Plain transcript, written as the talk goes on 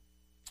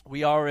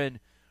We are in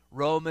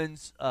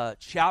Romans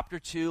chapter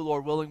 2.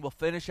 Lord willing, we'll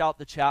finish out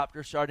the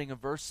chapter starting in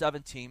verse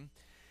 17.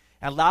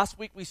 And last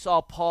week we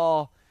saw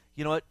Paul,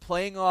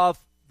 playing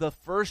off the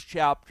first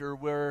chapter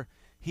where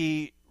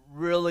he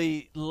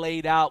really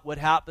laid out what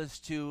happens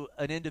to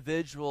an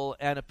individual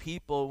and a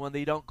people when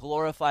they don't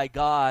glorify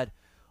God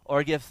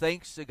or give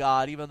thanks to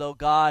God, even though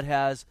God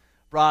has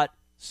brought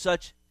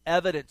such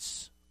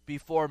evidence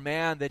before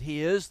man that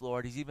he is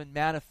Lord. He's even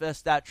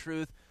manifest that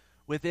truth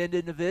within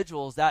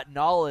individuals, that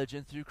knowledge,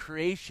 and through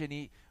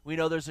creation, we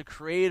know there's a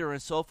creator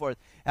and so forth.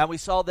 And we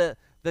saw the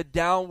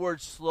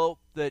downward slope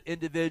that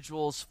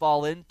individuals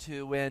fall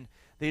into when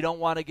they don't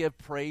want to give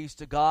praise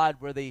to God,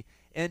 where they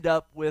end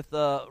up with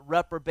a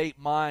reprobate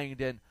mind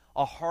and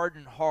a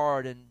hardened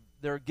heart, and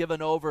they're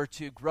given over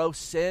to gross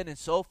sin and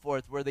so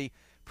forth, where they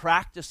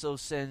practice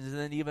those sins and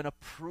then even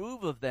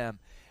approve of them.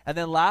 And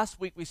then last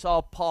week we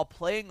saw Paul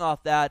playing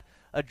off that,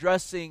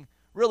 addressing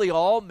really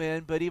all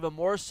men, but even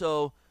more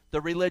so the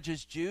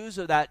religious Jews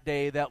of that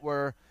day that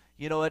were,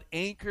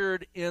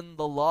 anchored in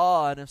the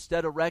law. And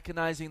instead of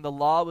recognizing the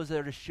law was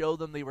there to show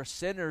them they were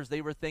sinners,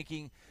 they were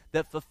thinking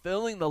that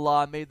fulfilling the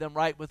law made them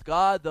right with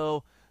God,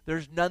 though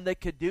there's none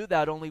that could do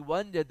that. Only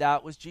one did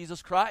that, was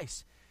Jesus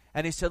Christ.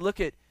 And he said, look,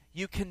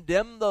 you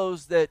condemn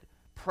those that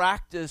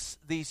practice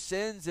these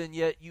sins, and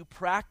yet you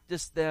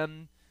practice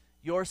them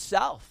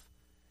yourself.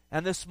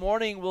 And this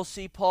morning we'll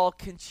see Paul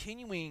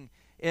continuing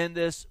in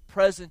this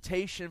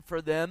presentation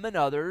for them and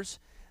others,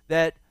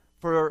 that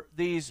for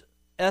these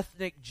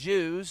ethnic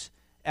Jews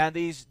and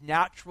these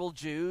natural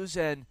Jews,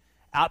 and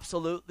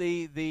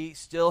absolutely they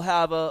still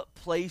have a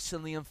place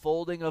in the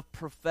unfolding of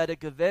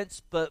prophetic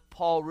events, but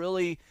Paul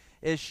really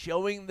is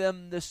showing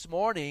them this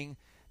morning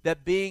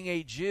that being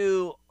a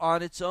Jew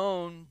on its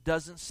own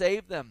doesn't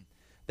save them,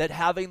 that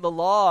having the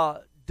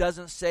law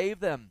doesn't save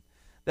them,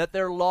 that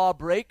they're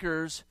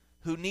lawbreakers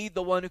who need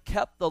the one who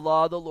kept the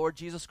law, the Lord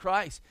Jesus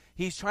Christ.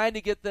 He's trying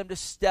to get them to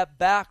step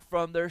back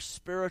from their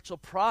spiritual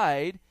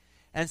pride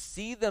and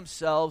see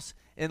themselves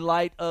in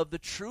light of the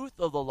truth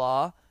of the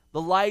law,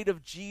 the light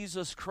of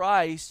Jesus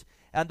Christ,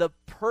 and the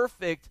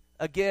perfect,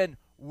 again,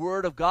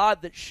 Word of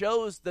God that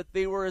shows that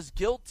they were as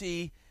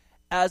guilty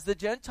as the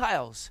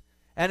Gentiles.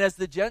 And as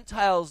the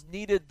Gentiles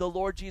needed the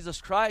Lord Jesus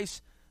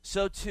Christ,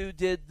 so too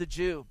did the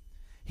Jew.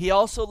 He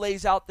also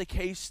lays out the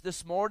case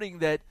this morning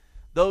that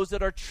those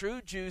that are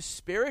true Jews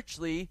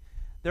spiritually,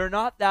 they're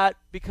not that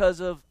because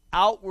of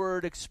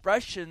outward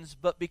expressions,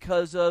 but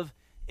because of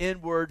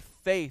inward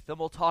faith. And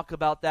we'll talk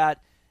about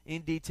that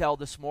in detail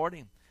this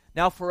morning.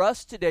 Now for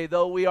us today,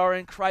 though, we are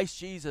in Christ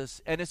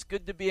Jesus, and it's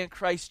good to be in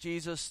Christ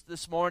Jesus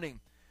this morning.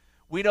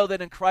 We know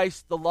that in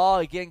Christ the law,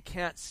 again,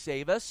 can't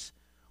save us.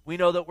 We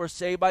know that we're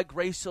saved by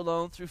grace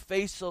alone, through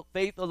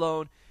faith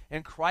alone,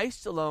 and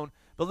Christ alone.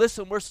 But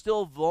listen, we're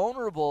still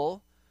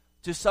vulnerable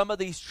to some of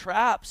these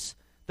traps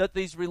that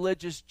these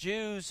religious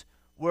Jews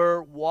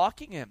were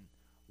walking in.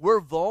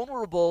 We're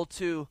vulnerable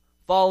to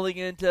falling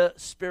into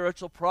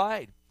spiritual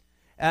pride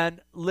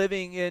and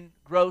living in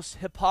gross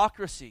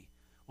hypocrisy.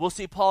 We'll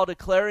see Paul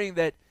declaring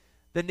that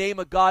the name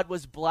of God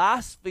was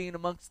blasphemed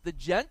amongst the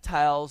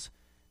Gentiles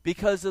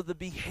because of the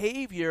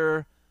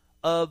behavior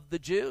of the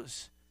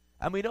Jews.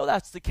 And we know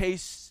that's the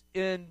case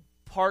in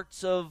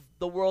parts of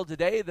the world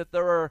today, that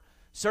there are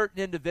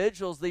certain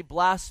individuals, they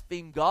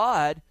blaspheme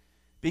God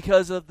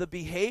because of the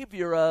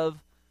behavior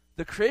of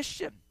the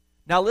Christian.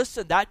 Now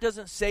listen, that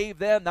doesn't save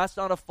them. That's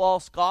not a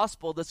false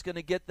gospel that's going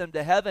to get them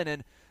to heaven,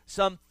 and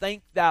some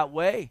think that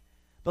way.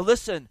 But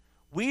listen,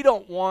 we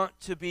don't want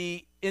to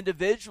be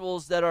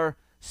individuals that are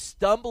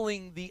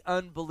stumbling the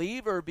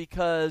unbeliever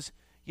because,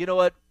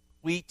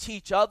 we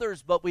teach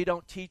others, but we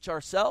don't teach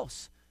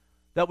ourselves.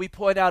 That we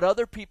point out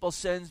other people's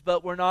sins,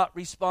 but we're not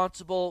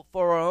responsible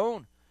for our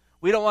own.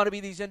 We don't want to be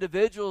these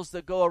individuals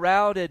that go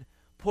around and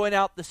point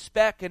out the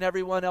speck in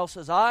everyone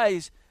else's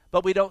eyes,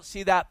 but we don't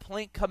see that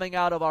plank coming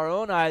out of our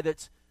own eye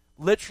that's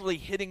literally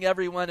hitting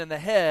everyone in the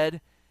head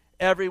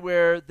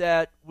everywhere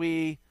that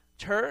we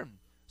turn.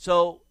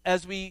 So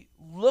as we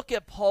look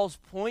at Paul's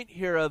point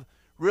here of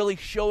really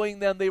showing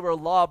them they were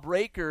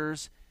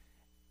lawbreakers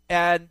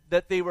and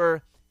that they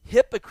were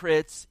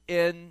hypocrites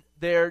in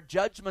their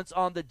judgments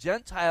on the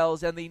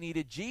Gentiles and they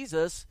needed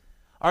Jesus,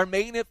 our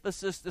main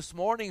emphasis this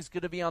morning is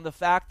going to be on the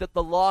fact that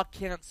the law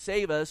can't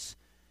save us,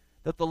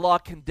 that the law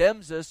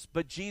condemns us,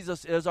 but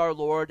Jesus is our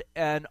Lord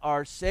and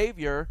our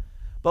Savior.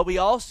 But we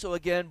also,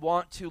 again,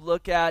 want to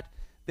look at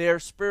their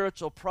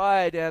spiritual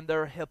pride and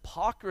their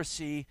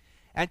hypocrisy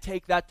and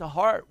take that to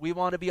heart. We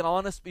want to be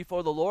honest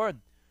before the Lord.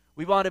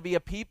 We want to be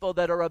a people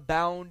that are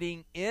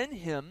abounding in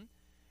Him,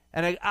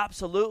 and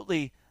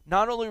absolutely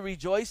not only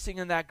rejoicing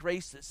in that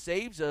grace that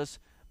saves us,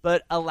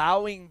 but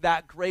allowing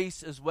that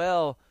grace as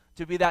well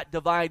to be that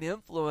divine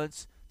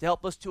influence to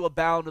help us to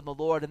abound in the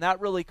Lord. And that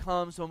really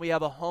comes when we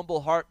have a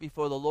humble heart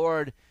before the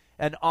Lord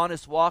and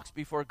honest walks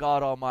before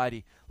God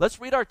Almighty.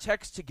 Let's read our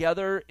text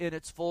together in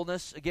its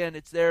fullness. Again,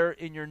 it's there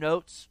in your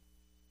notes,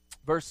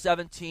 verse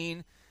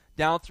 17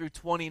 down through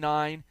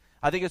 29.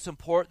 I think it's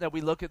important that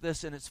we look at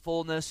this in its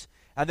fullness,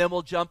 and then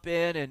we'll jump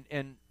in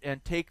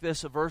and take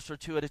this a verse or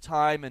two at a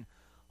time, and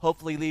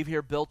hopefully leave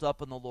here built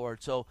up in the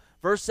Lord. So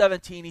verse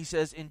 17, he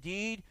says,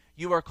 "Indeed,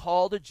 you are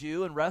called a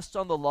Jew, and rest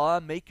on the law,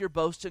 and make your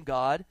boast in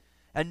God,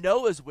 and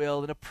know his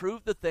will, and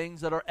approve the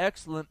things that are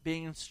excellent,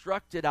 being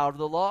instructed out of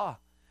the law,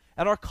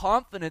 and are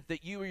confident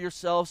that you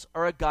yourselves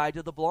are a guide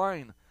to the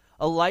blind,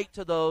 a light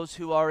to those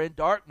who are in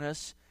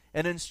darkness,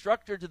 an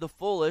instructor to the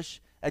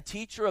foolish, a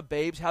teacher of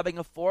babes, having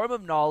a form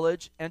of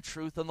knowledge and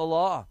truth in the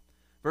law."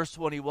 Verse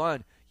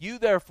 21, "You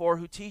therefore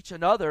who teach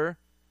another,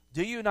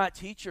 do you not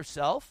teach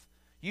yourself?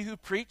 You who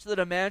preach that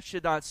a man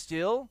should not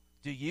steal,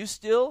 do you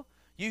steal?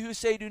 You who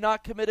say do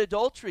not commit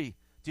adultery,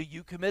 do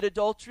you commit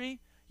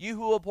adultery? You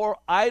who abhor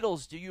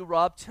idols, do you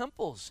rob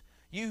temples?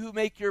 You who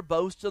make your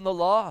boast in the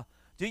law,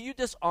 do you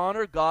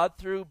dishonor God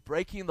through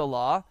breaking the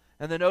law?"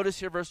 And then notice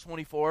here verse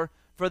 24,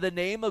 "For the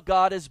name of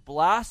God is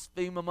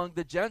blasphemed among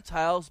the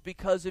Gentiles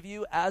because of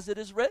you, as it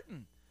is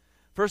written.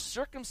 For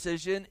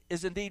circumcision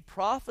is indeed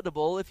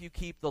profitable if you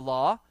keep the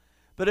law,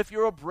 but if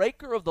you're a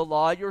breaker of the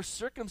law, your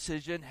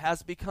circumcision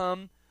has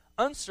become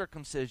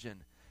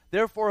uncircumcision.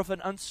 Therefore, if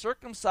an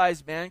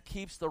uncircumcised man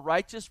keeps the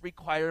righteous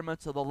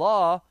requirements of the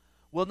law,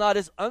 will not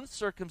his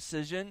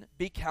uncircumcision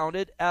be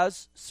counted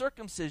as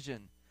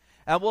circumcision?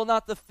 And will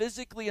not the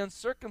physically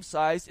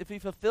uncircumcised, if he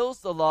fulfills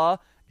the law,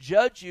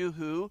 judge you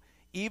who,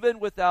 even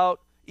with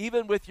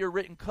your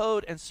written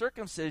code and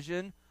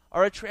circumcision,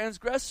 are a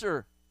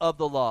transgressor of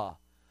the law?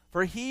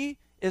 For he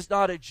is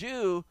not a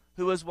Jew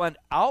who is one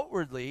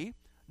outwardly,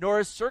 nor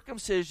is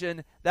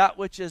circumcision that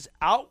which is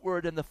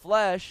outward in the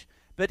flesh,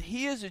 but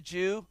he is a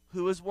Jew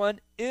who is one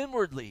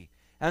inwardly.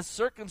 And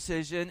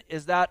circumcision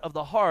is that of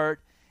the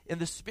heart, in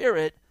the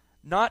spirit,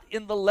 not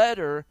in the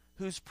letter,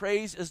 whose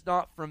praise is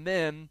not from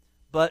men,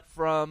 but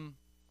from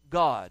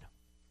God."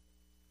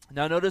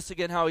 Now notice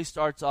again how he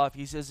starts off.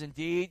 He says,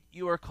 "Indeed,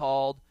 you are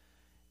called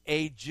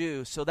a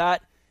Jew." So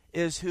that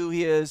is who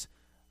he is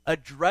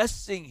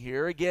addressing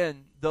here.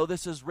 Again, though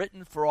this is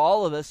written for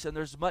all of us and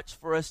there's much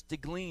for us to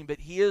glean, but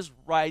he's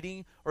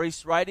writing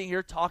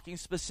here talking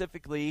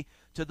specifically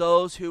to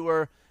those who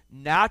were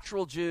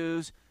natural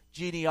Jews,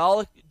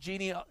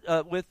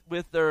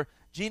 with their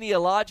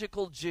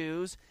genealogical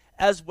Jews,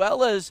 as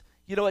well as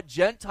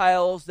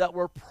Gentiles that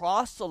were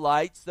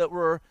proselytes, that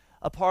were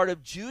a part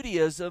of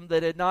Judaism,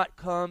 that had not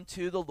come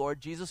to the Lord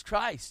Jesus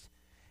Christ.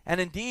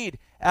 And indeed,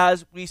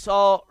 as we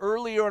saw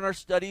earlier in our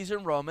studies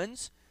in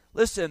Romans,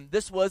 listen,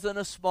 this wasn't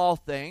a small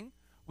thing.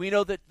 We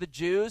know that the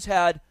Jews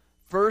had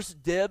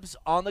first dibs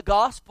on the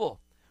gospel.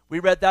 We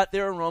read that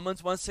there in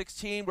Romans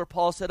 1:16, where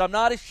Paul said, "I'm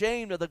not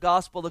ashamed of the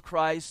gospel of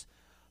Christ,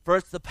 for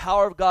it's the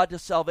power of God to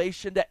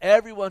salvation to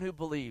everyone who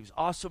believes."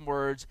 Awesome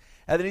words.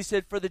 And then he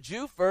said, "For the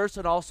Jew first,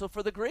 and also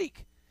for the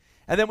Greek."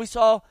 And then we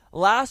saw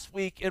last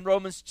week in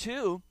Romans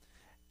 2,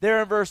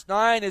 there in verse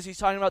 9, as he's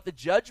talking about the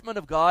judgment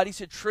of God, he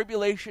said,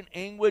 "Tribulation,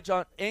 anguish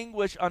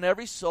on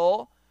every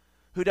soul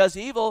who does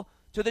evil,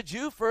 to the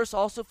Jew first,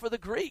 also for the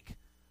Greek."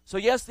 So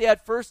yes, they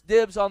had first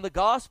dibs on the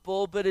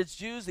gospel, but as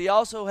Jews, they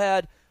also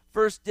had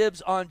first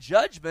dibs on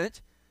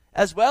judgment,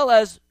 as well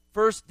as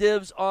first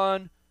dibs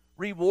on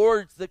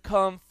rewards that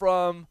come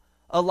from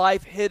a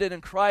life hidden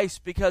in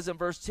Christ. Because in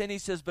verse 10 he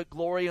says, "But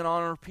glory and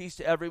honor and peace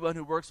to everyone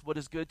who works what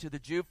is good, to the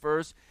Jew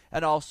first,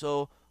 and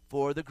also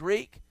for the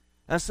Greek."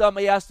 And some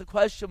may ask the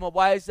question, well,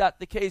 why is that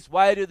the case?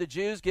 Why do the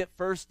Jews get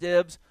first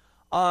dibs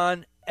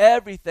on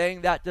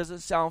everything? That doesn't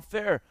sound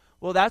fair.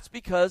 Well, that's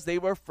because they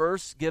were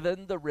first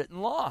given the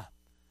written law.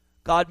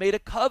 God made a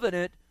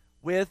covenant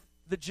with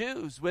the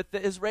Jews, with the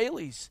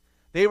Israelis.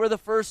 They were the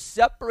first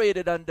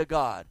separated unto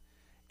God.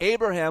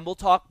 Abraham, we'll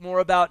talk more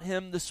about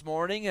him this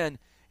morning and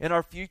in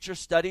our future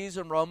studies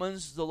in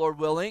Romans, the Lord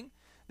willing,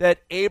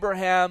 that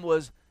Abraham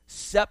was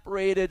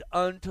separated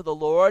unto the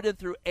Lord, and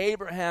through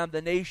Abraham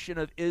the nation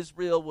of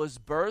Israel was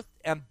birthed,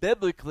 and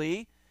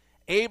biblically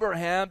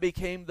Abraham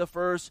became the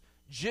first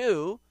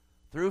Jew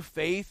through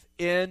faith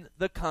in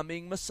the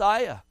coming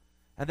Messiah.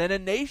 And then a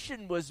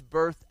nation was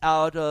birthed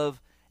out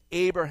of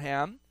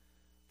Abraham.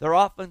 They're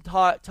often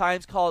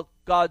times called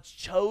God's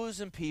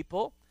chosen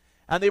people,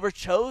 and they were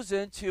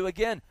chosen to,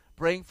 again,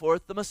 bring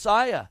forth the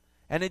Messiah.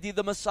 And indeed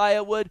the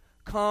Messiah would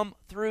come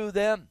through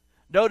them.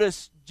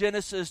 Notice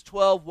Genesis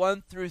 12,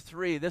 1 through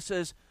 3. This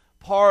is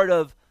part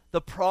of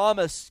the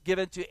promise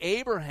given to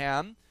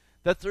Abraham,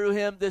 that through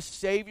him this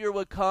Savior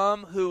would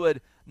come, who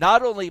would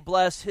not only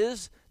bless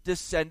his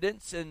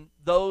descendants and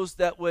those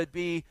that would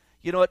be,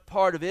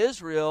 part of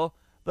Israel,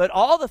 but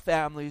all the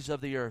families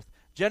of the earth.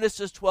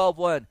 Genesis 12,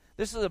 1.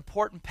 This is an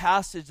important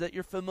passage that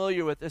you're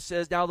familiar with. It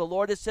says, "Now the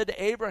Lord has said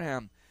to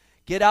Abraham,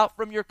 get out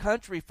from your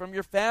country, from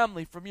your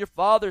family, from your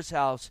father's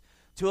house,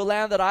 to a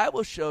land that I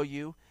will show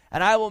you,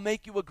 and I will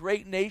make you a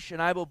great nation.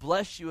 I will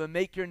bless you and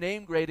make your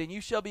name great, and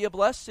you shall be a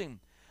blessing.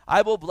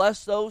 I will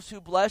bless those who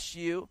bless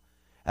you,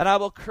 and I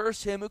will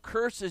curse him who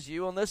curses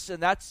you." And listen,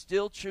 that's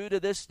still true to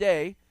this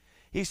day.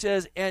 He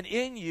says, "And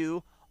in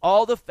you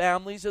all the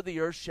families of the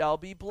earth shall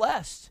be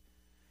blessed."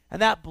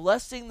 And that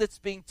blessing that's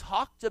being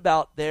talked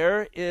about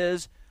there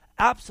is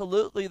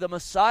absolutely the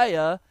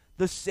Messiah,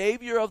 the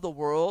Savior of the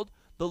world,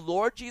 the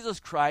Lord Jesus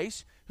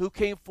Christ, who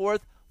came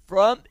forth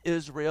from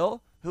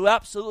Israel, who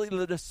absolutely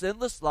lived a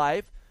sinless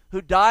life,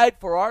 who died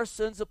for our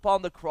sins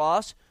upon the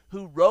cross,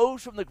 who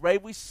rose from the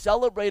grave. We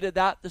celebrated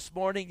that this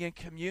morning in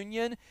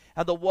communion,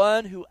 and the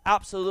one who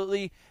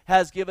absolutely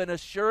has given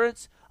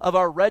assurance of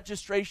our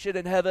registration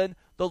in heaven,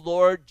 the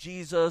Lord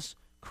Jesus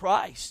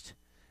Christ.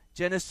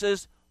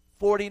 Genesis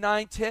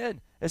 49:10,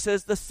 it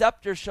says, the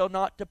scepter shall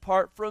not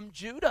depart from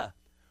Judah.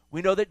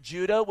 We know that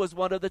Judah was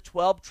one of the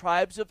 12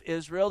 tribes of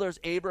Israel. There's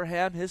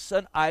Abraham, his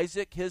son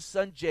Isaac, his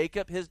son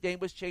Jacob. His name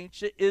was changed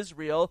to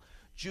Israel.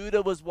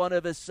 Judah was one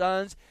of his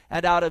sons,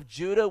 and out of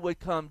Judah would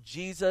come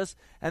Jesus.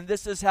 And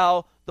this is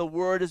how the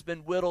word has been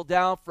whittled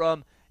down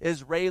from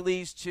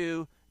Israelis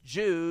to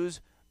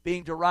Jews,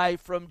 being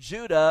derived from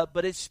Judah,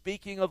 but it's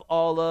speaking of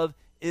all of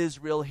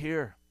Israel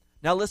here.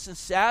 Now listen,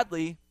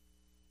 sadly,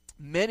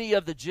 many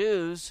of the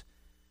Jews,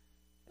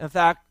 in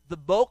fact, the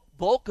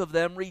bulk of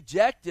them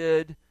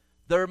rejected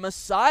their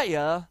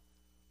Messiah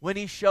when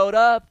he showed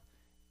up.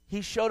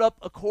 He showed up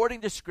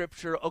according to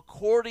Scripture,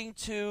 according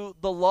to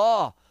the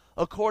law,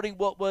 according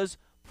what was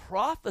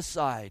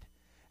prophesied.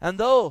 And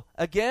though,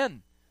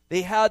 again,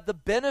 they had the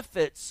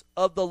benefits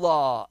of the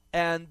law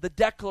and the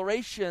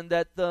declaration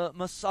that the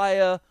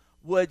Messiah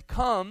would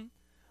come,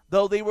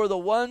 though they were the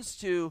ones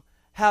to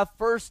have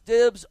first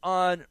dibs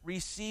on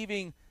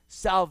receiving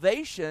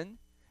salvation,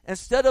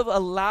 instead of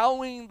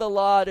allowing the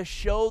law to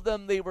show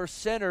them they were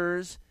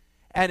sinners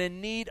and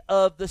in need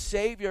of the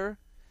Savior,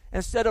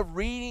 instead of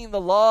reading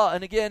the law,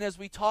 and again, as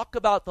we talk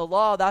about the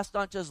law, that's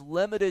not just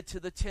limited to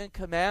the 10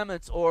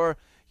 Commandments or,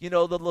 the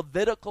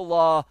Levitical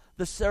law,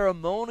 the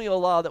ceremonial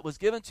law that was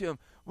given to him.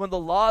 When the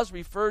law is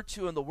referred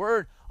to in the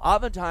Word,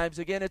 oftentimes,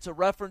 again, it's a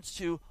reference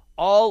to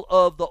all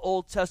of the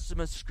Old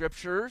Testament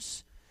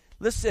Scriptures.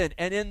 Listen,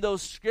 and in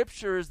those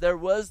Scriptures, there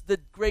was the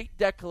great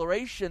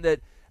declaration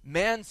that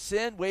man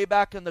sinned way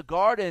back in the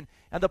garden,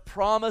 and the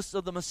promise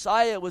of the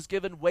Messiah was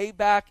given way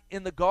back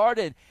in the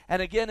garden.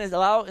 And again,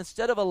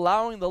 instead of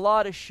allowing the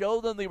law to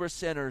show them they were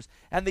sinners,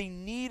 and they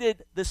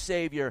needed the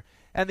Savior,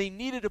 and they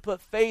needed to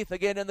put faith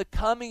again in the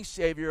coming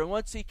Savior. And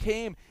once he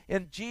came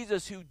in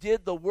Jesus, who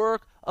did the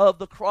work of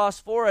the cross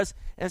for us,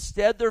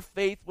 instead their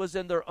faith was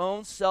in their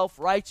own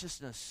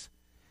self-righteousness,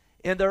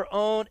 in their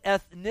own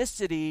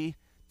ethnicity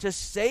to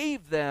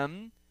save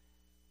them.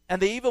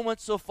 And they even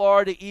went so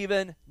far to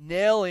even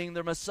nailing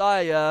their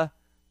Messiah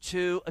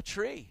to a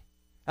tree.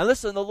 And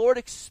listen, the Lord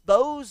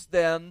exposed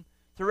them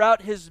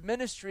throughout his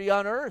ministry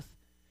on earth.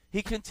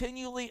 He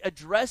continually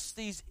addressed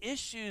these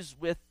issues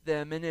with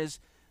them in his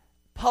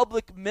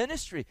public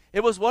ministry.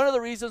 It was one of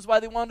the reasons why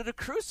they wanted to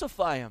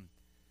crucify him,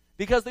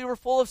 because they were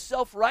full of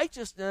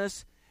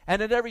self-righteousness,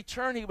 and at every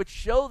turn he would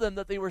show them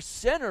that they were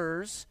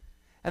sinners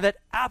and that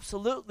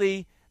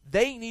absolutely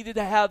they needed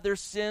to have their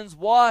sins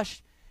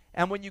washed.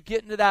 And when you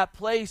get into that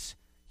place,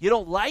 you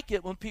don't like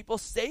it when people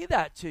say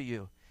that to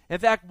you. In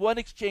fact, one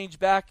exchange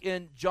back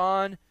in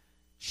John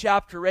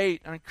chapter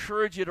 8, I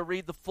encourage you to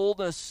read the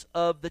fullness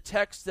of the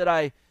text that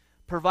I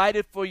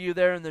provided for you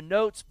there in the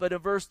notes. But in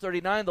verse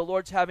 39, the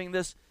Lord's having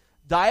this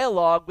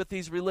dialogue with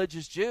these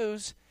religious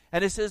Jews.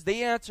 And it says,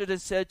 they answered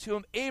and said to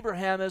him,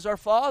 Abraham is our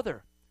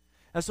father.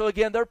 And so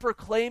again, they're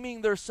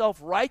proclaiming their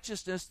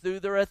self-righteousness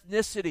through their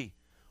ethnicity.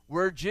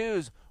 We're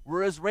Jews.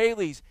 We're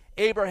Israelis.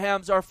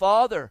 Abraham's our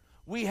father.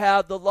 We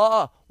have the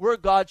law. We're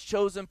God's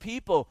chosen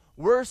people.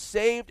 We're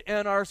saved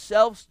in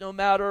ourselves no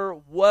matter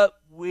what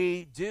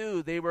we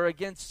do. They were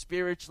again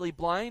spiritually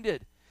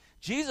blinded.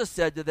 Jesus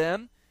said to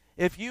them,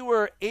 if you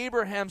were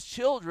Abraham's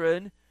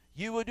children,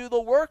 you would do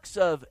the works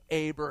of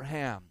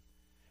Abraham.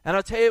 And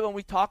I'll tell you, when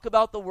we talk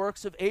about the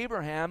works of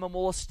Abraham, and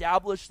we'll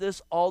establish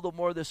this all the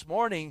more this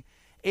morning,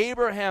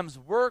 Abraham's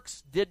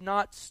works did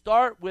not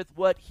start with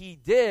what he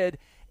did.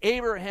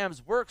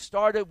 Abraham's work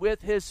started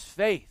with his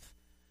faith.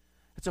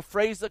 It's a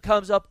phrase that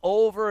comes up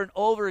over and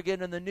over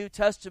again in the New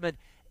Testament.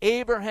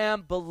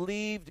 Abraham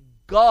believed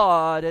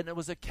God, and it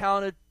was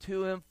accounted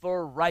to him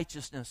for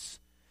righteousness.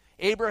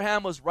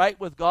 Abraham was right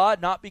with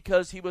God, not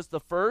because he was the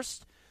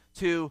first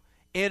to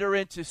enter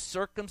into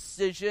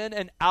circumcision,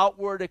 an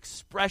outward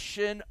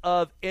expression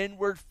of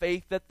inward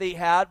faith that they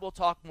had. We'll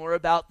talk more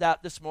about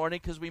that this morning,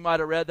 because we might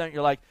have read that and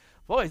you're like,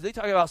 boy, they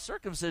talk about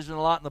circumcision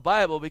a lot in the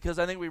Bible, because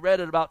I think we read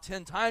it about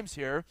 10 times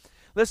here.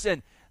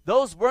 Listen,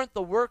 those weren't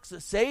the works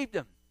that saved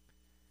him.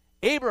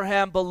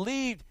 Abraham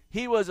believed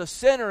he was a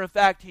sinner. In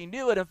fact, he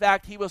knew it. In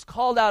fact, he was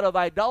called out of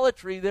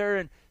idolatry there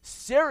in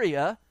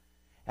Syria,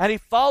 and he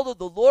followed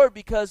the Lord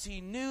because he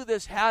knew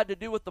this had to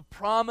do with the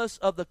promise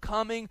of the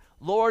coming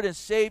Lord and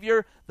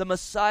Savior, the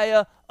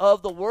Messiah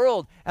of the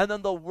world. And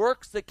then the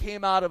works that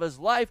came out of his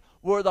life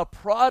were the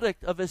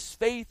product of his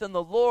faith in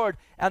the Lord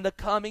and the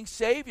coming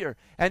Savior.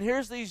 And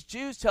here's these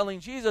Jews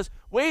telling Jesus,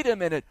 wait a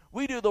minute,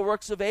 we do the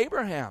works of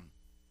Abraham.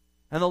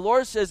 And the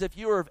Lord says, if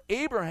you were of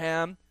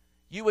Abraham,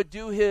 you would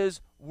do his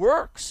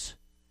works.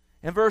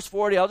 In verse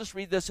 40, I'll just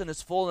read this in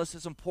its fullness.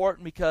 It's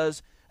important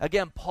because,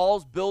 again,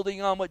 Paul's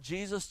building on what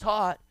Jesus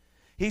taught.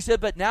 He said,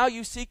 but now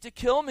you seek to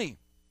kill me,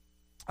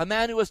 a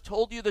man who has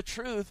told you the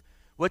truth,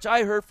 which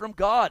I heard from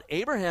God.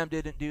 Abraham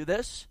didn't do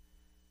this.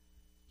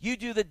 You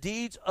do the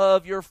deeds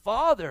of your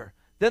father.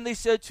 Then they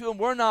said to him,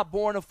 we're not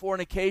born of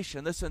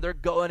fornication. Listen, they're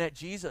going at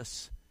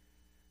Jesus.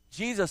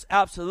 Jesus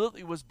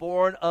absolutely was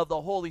born of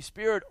the Holy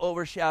Spirit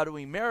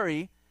overshadowing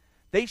Mary,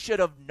 they should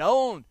have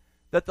known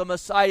that the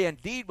Messiah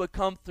indeed would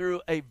come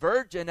through a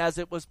virgin, as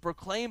it was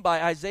proclaimed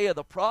by Isaiah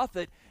the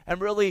prophet,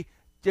 and really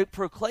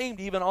proclaimed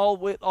even all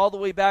the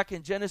way back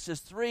in Genesis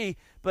 3.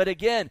 But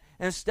again,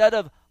 instead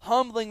of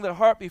humbling their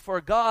heart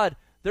before God,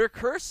 they're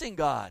cursing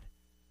God.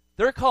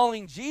 They're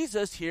calling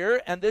Jesus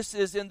here, and this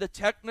is in the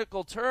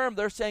technical term,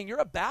 they're saying, you're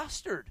a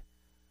bastard.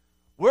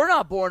 We're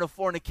not born of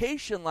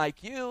fornication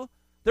like you.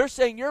 They're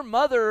saying your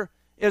mother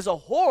is a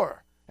whore,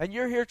 and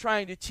you're here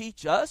trying to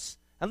teach us.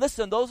 And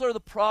listen, those are the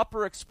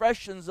proper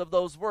expressions of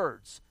those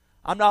words.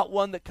 I'm not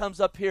one that comes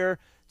up here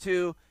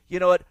to,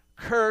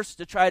 curse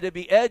to try to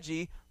be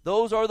edgy.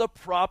 Those are the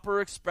proper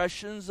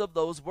expressions of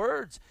those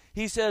words.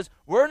 He says,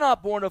 we're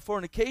not born of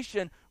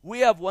fornication.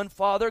 We have one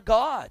Father,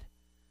 God.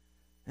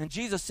 And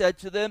Jesus said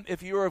to them,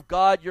 if you were of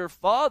God your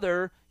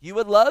Father, you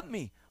would love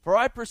me. For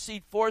I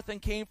proceed forth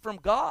and came from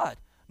God.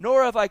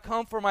 Nor have I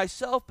come for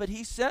myself, but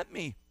he sent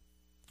me.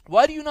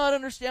 Why do you not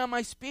understand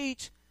my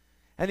speech?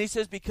 And he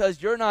says,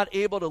 because you're not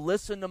able to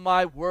listen to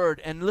my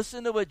word. And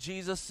listen to what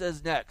Jesus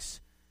says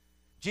next.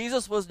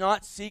 Jesus was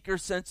not seeker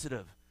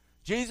sensitive.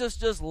 Jesus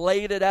just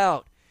laid it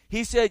out.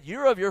 He said,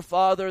 you're of your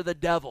father, the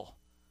devil.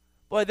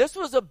 Boy, this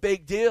was a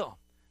big deal.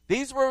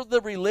 These were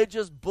the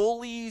religious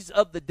bullies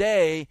of the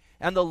day,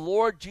 and the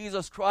Lord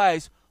Jesus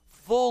Christ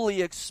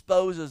fully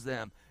exposes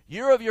them.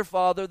 You're of your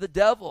father, the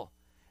devil,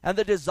 and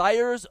the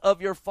desires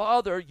of your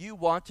father you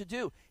want to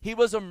do. He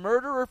was a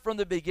murderer from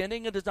the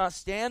beginning and does not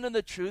stand in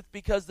the truth,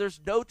 because there's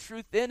no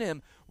truth in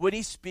him. When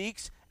he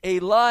speaks a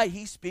lie,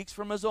 he speaks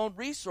from his own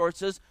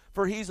resources,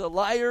 for he's a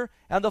liar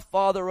and the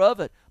father of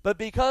it. But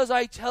because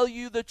I tell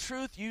you the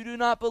truth, you do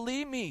not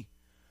believe me.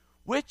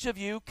 Which of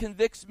you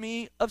convicts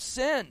me of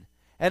sin?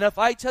 And if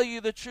I tell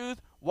you the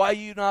truth, why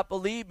you not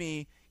believe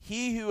me?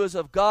 He who is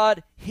of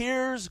God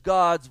hears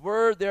God's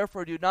word.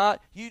 Therefore you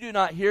do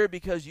not hear,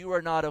 because you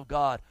are not of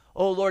God.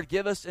 Oh Lord,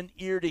 give us an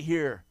ear to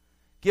hear.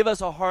 Give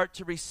us a heart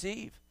to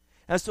receive.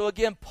 And so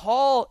again,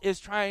 Paul is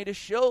trying to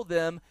show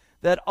them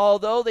that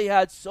although they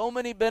had so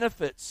many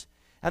benefits,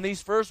 and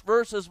these first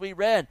verses we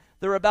read,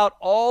 they're about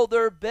all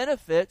their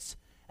benefits,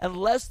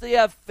 unless they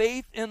have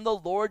faith in the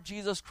Lord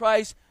Jesus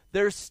Christ,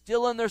 they're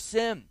still in their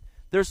sin.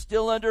 They're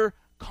still under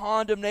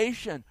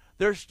condemnation.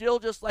 They're still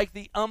just like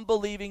the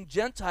unbelieving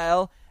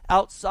Gentile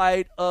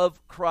outside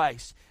of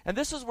Christ. And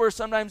this is where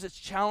sometimes it's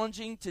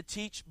challenging to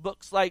teach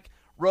books like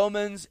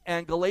Romans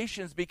and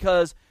Galatians,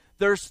 because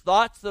there's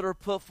thoughts that are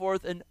put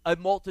forth in a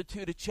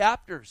multitude of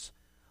chapters.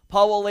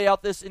 Paul will lay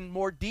out this in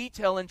more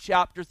detail in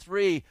chapter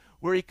 3,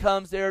 where he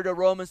comes there to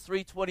Romans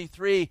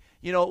 3:23,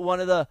 one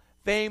of the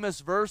famous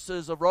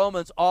verses of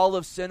Romans, all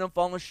have sinned and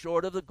fallen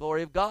short of the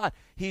glory of God.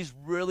 He's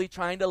really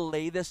trying to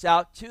lay this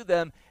out to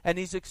them, and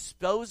he's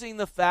exposing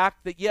the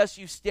fact that, yes,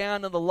 you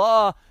stand in the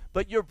law,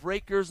 but you're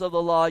breakers of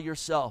the law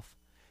yourself.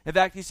 In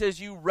fact, he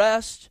says you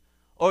rest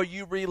or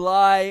you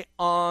rely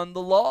on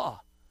the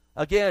law.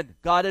 Again,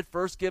 God had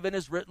first given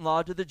his written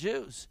law to the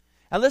Jews.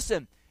 And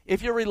listen,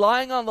 if you're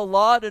relying on the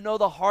law to know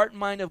the heart and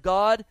mind of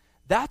God,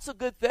 that's a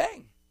good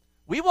thing.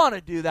 We want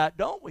to do that,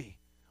 don't we?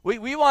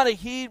 We want to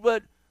heed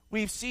what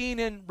we've seen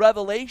in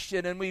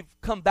Revelation, and we've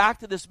come back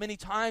to this many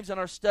times in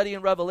our study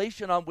in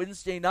Revelation on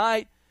Wednesday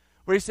night,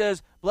 where he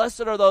says,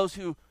 blessed are those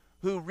who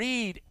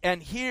read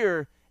and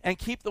hear and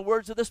keep the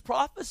words of this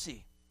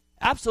prophecy.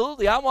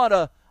 Absolutely, I want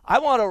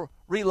to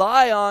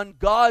rely on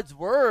God's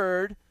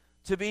word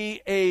to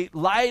be a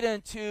light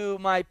unto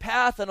my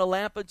path and a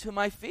lamp unto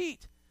my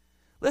feet.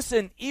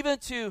 Listen, even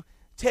to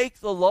take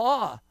the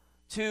law,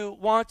 to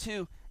want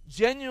to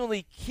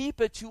genuinely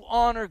keep it to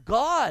honor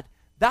God,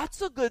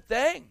 that's a good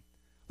thing.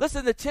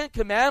 Listen, the 10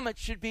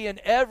 Commandments should be in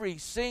every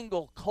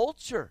single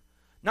culture,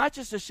 not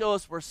just to show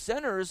us we're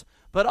sinners,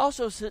 but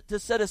also to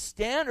set a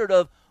standard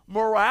of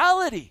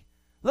morality.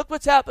 Look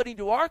what's happening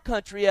to our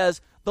country as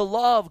the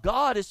law of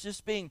God is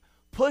just being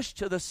pushed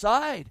to the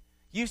side.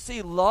 You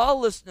see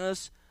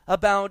lawlessness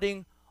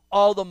abounding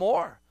all the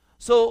more.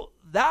 So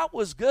that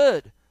was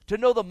good. To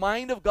know the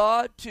mind of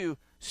God, to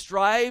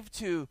strive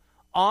to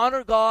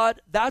honor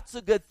God, that's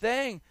a good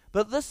thing.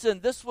 But listen,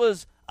 this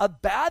was a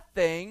bad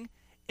thing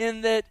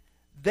in that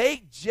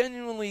they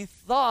genuinely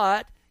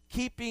thought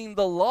keeping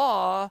the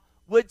law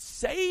would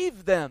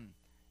save them.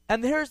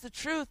 And here's the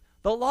truth.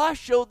 The law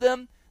showed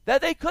them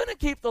that they couldn't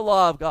keep the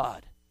law of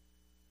God,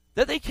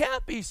 that they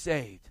can't be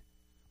saved.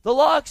 The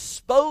law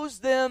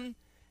exposed them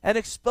and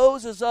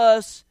exposes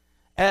us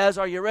as,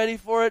 are you ready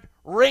for it?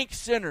 Rank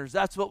sinners.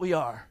 That's what we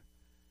are.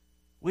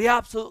 We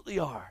absolutely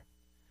are.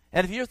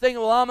 And if you're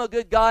thinking, well, I'm a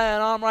good guy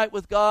and I'm right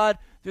with God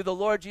through the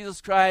Lord Jesus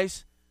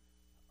Christ,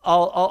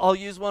 I'll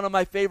use one of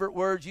my favorite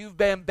words. You've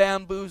been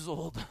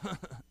bamboozled.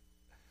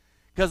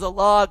 Because the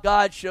law of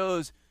God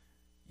shows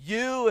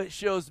you, it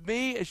shows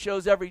me, it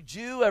shows every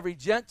Jew, every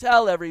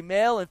Gentile, every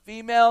male and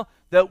female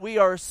that we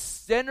are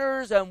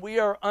sinners and we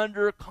are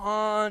under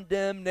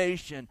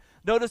condemnation.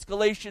 Notice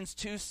Galatians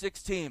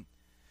 2:16.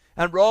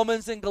 And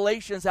Romans and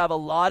Galatians have a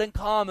lot in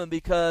common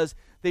because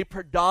they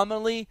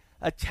predominantly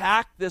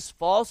attack this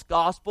false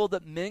gospel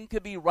that men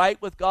could be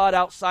right with God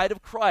outside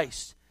of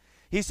Christ.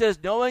 He says,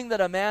 knowing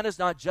that a man is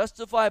not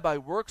justified by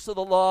works of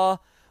the law,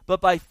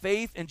 but by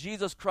faith in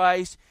Jesus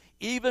Christ,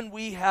 even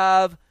we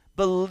have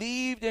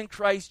believed in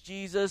Christ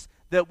Jesus,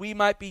 that we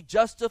might be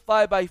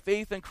justified by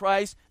faith in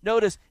Christ.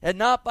 Notice, and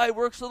not by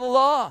works of the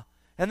law.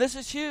 And this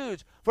is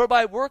huge. For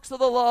by works of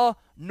the law,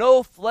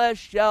 no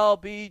flesh shall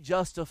be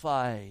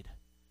justified.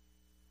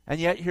 And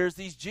yet here's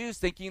these Jews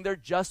thinking they're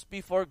just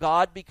before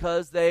God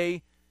because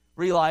they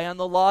rely on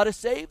the law to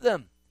save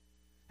them.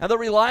 And they're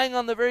relying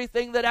on the very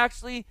thing that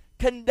actually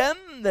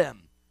condemned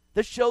them,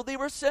 that showed they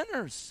were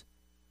sinners.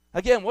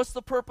 Again, what's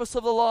the purpose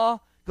of the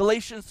law?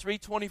 Galatians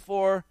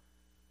 3:24.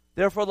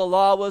 Therefore the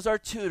law was our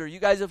tutor. You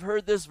guys have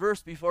heard this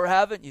verse before,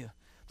 haven't you?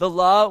 The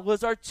law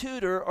was our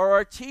tutor or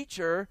our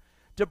teacher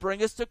to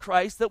bring us to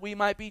Christ that we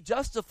might be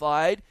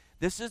justified.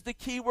 This is the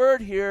key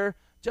word here.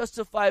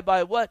 Justified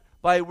by what?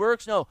 By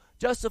works? No,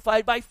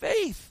 justified by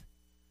faith.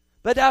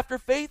 But after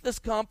faith has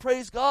come,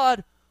 praise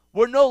God,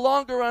 we're no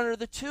longer under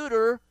the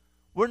tutor.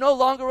 We're no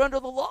longer under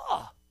the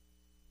law.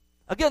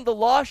 Again, the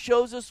law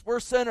shows us we're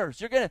sinners.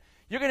 You're going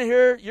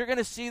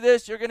to see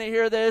this, you're going to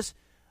hear this,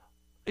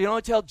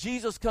 until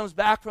Jesus comes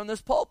back from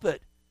this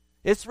pulpit.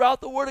 It's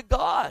throughout the Word of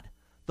God.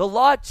 The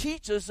law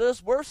teaches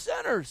us we're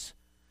sinners.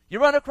 You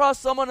run across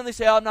someone and they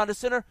say, I'm not a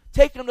sinner,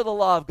 take them to the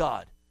law of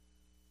God.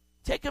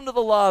 Take them to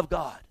the law of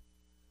God.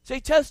 Say,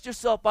 test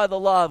yourself by the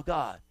law of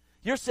God.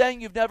 You're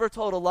saying you've never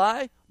told a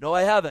lie? No,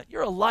 I haven't.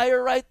 You're a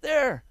liar right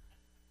there.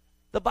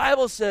 The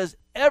Bible says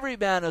every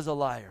man is a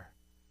liar.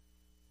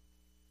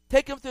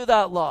 Take him through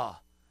that law.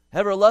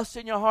 Ever lust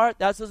in your heart?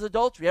 That's as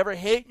adultery. Ever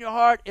hate in your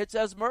heart? It's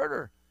as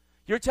murder.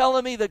 You're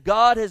telling me that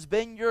God has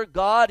been your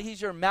God?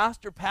 He's your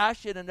master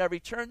passion in every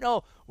turn?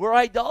 No, we're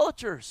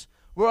idolaters.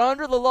 We're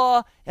under the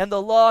law, and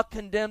the law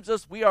condemns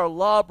us. We are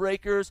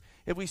lawbreakers.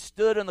 If we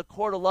stood in the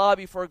court of law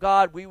before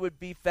God, we would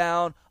be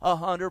found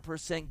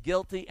 100%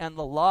 guilty, and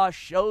the law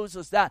shows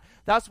us that.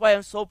 That's why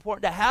it's so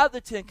important to have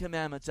the Ten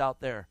Commandments out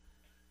there,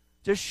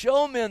 to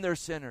show men they're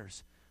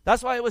sinners.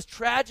 That's why it was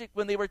tragic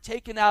when they were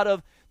taken out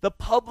of the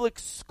public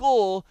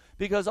school,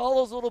 because all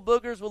those little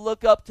boogers would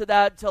look up to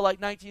that until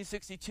like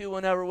 1962,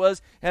 whenever it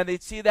was, and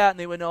they'd see that and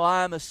they would know,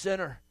 I'm a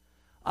sinner.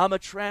 I'm a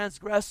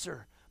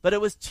transgressor. But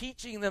it was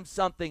teaching them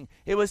something.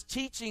 It was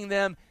teaching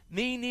them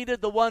they needed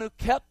the one who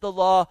kept the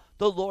law,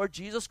 the Lord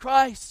Jesus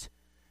Christ.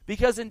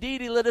 Because indeed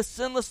he led a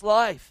sinless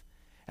life.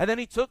 And then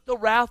he took the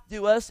wrath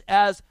due us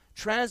as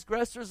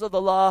transgressors of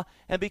the law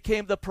and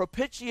became the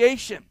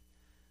propitiation.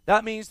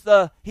 That means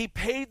he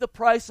paid the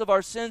price of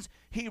our sins.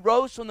 He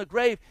rose from the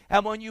grave.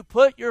 And when you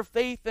put your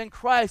faith in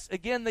Christ,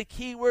 again the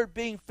key word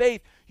being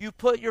faith, you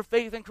put your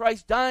faith in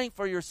Christ dying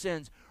for your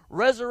sins,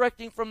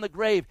 resurrecting from the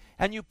grave,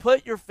 and you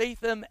put your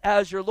faith in him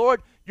as your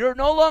Lord, you're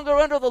no longer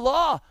under the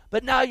law,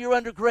 but now you're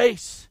under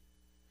grace.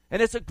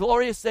 And it's a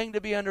glorious thing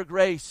to be under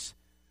grace.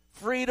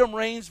 Freedom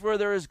reigns where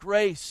there is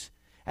grace.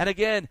 And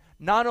again,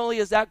 not only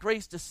is that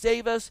grace to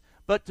save us,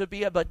 but to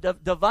be a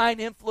divine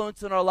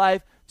influence in our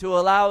life to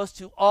allow us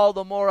to all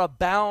the more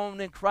abound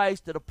in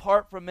Christ, to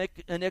depart from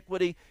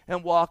iniquity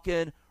and walk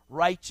in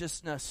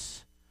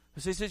righteousness.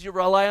 Because he says you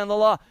rely on the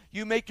law.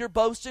 You make your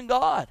boast in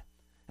God.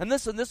 And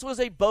listen, this was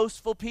a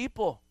boastful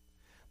people.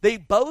 They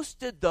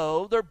boasted,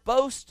 though, their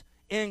boast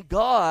in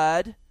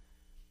God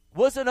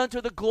wasn't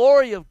unto the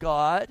glory of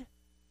God,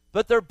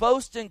 but their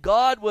boast in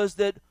God was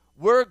that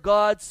we're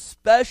God's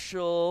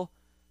special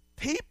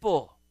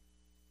people.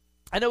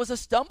 And it was a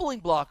stumbling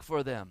block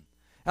for them.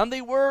 And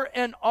they were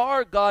and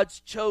are God's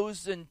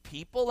chosen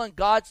people, and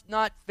God's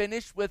not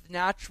finished with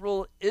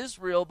natural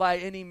Israel by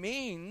any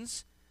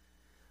means.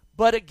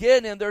 But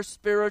again, in their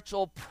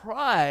spiritual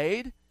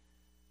pride,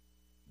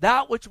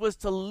 that which was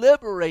to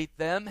liberate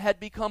them had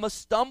become a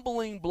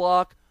stumbling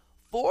block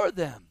for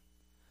them.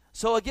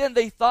 So again,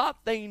 they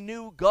thought they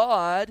knew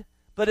God,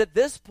 but at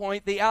this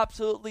point, they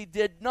absolutely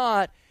did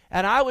not.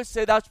 And I would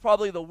say that's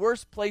probably the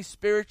worst place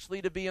spiritually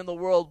to be in the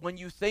world, when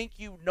you think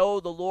you know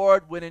the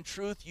Lord, when in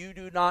truth you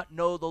do not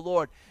know the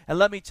Lord. And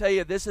let me tell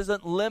you, this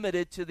isn't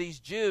limited to these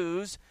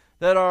Jews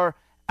that are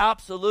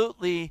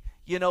absolutely,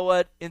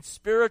 in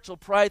spiritual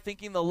pride,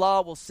 thinking the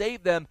law will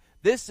save them.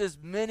 This is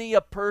many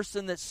a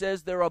person that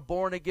says they're a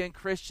born-again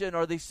Christian,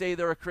 or they say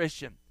they're a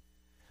Christian.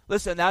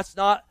 Listen, that's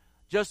not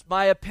just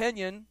my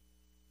opinion.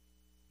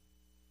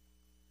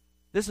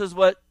 This is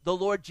what the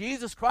Lord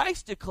Jesus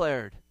Christ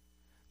declared.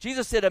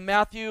 Jesus said in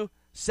Matthew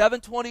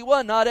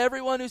 7:21, not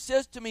everyone who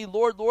says to me,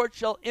 Lord, Lord,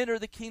 shall enter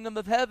the kingdom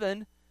of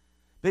heaven,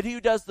 but he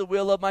who does the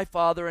will of my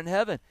Father in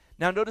heaven.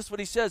 Now notice what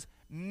he says.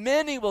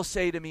 Many will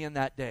say to me in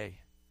that day.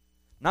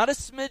 Not a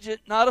smidget,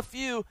 not a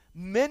few.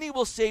 Many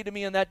will say to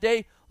me in that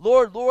day,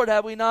 Lord, Lord,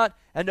 have we not?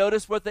 And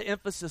notice what the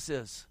emphasis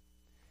is.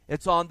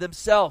 It's on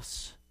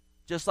themselves.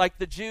 Just like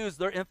the Jews,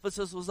 their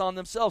emphasis was on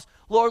themselves.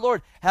 Lord,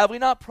 Lord, have we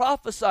not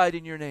prophesied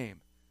in your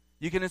name?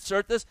 You can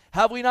insert this.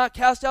 Have we not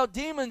cast out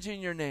demons in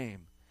your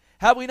name?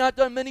 Have we not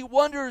done many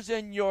wonders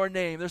in your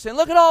name? They're saying,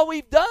 look at all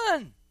we've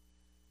done.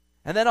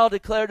 And then I'll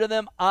declare to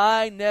them,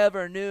 I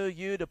never knew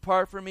you.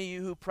 Depart from me,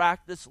 you who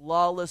practice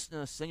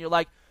lawlessness. And you're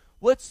like,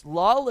 What's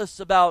lawless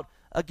about,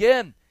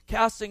 again,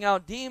 casting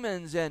out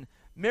demons and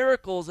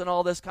miracles and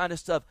all this kind of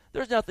stuff?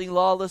 There's nothing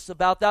lawless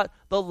about that.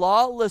 The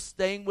lawless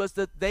thing was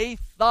that they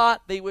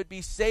thought they would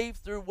be saved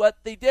through what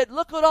they did.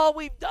 Look at all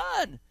we've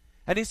done.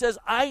 And he says,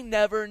 I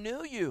never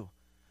knew you.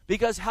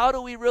 Because how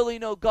do we really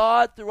know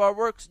God? Through our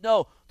works?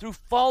 No, through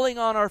falling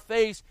on our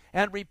face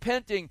and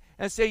repenting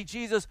and say,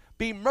 Jesus,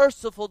 be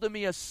merciful to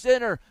me, a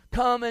sinner.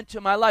 Come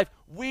into my life.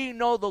 We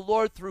know the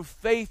Lord through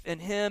faith in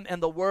him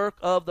and the work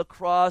of the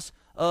cross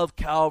of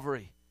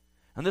Calvary.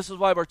 And this is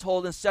why we're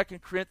told in 2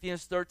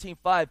 Corinthians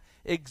 13:5,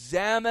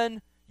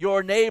 examine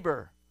your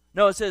neighbor.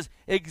 No, it says,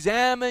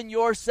 examine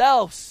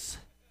yourselves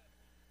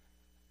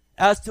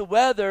as to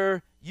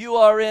whether you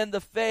are in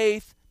the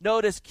faith.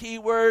 Notice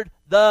keyword,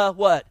 the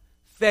what?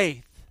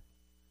 Faith.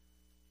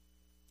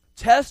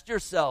 Test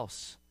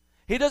yourselves.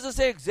 He doesn't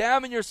say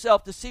examine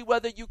yourself to see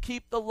whether you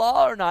keep the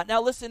law or not.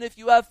 Now listen, if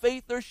you have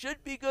faith, there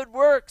should be good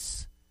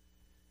works.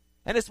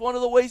 And it's one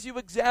of the ways you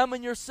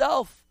examine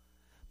yourself.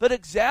 But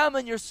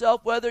examine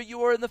yourself whether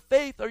you are in the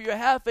faith or you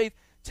have faith.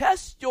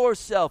 Test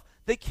yourself.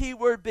 The key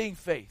word being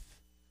faith.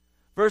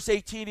 Verse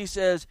 18 he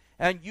says,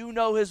 and you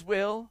know his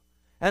will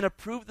and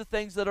approve the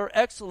things that are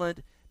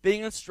excellent,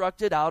 being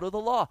instructed out of the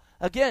law.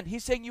 Again,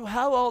 he's saying you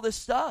have all this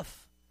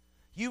stuff.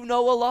 You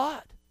know a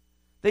lot.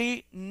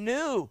 They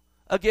knew,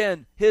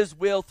 again, his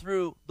will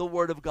through the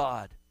word of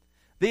God.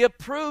 They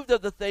approved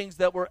of the things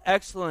that were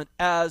excellent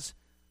as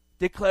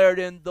declared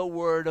in the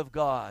word of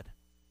God.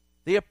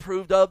 They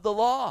approved of the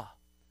law.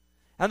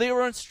 And they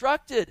were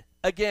instructed,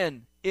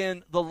 again,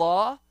 in the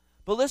law.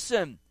 But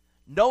listen,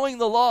 knowing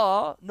the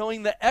law,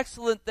 knowing the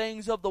excellent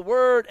things of the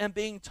word and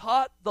being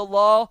taught the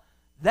law,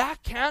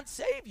 that can't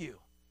save you.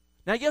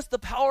 Now, yes, the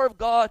power of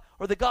God,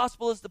 or the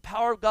gospel is the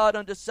power of God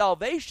unto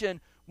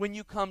salvation when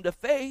you come to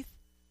faith.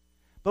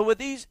 But with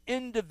these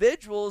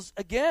individuals,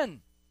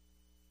 again,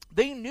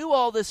 they knew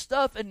all this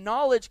stuff, and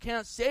knowledge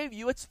can't save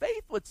you. It's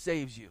faith what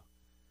saves you.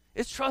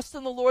 It's trust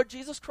in the Lord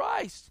Jesus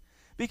Christ.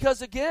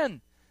 Because,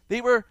 again,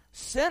 they were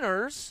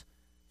sinners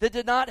that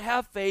did not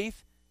have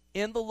faith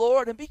in the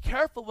Lord. And be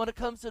careful when it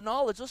comes to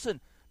knowledge. Listen,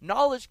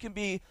 knowledge can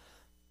be,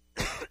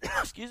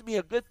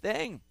 a good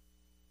thing.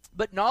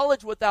 But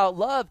knowledge without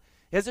love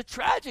is a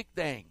tragic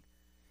thing.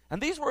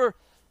 And these were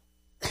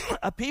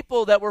a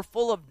people that were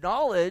full of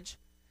knowledge,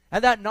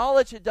 and that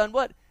knowledge had done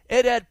what?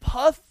 It had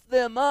puffed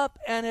them up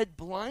and had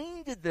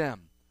blinded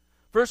them.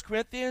 1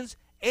 Corinthians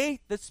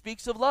 8 that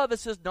speaks of love, it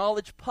says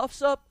knowledge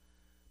puffs up,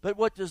 but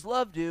what does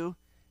love do?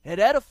 It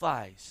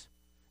edifies.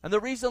 And the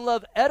reason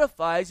love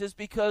edifies is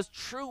because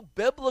true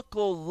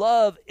biblical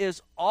love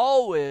is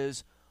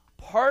always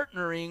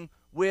partnering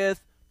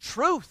with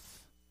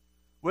truth.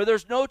 Where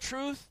there's no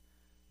truth,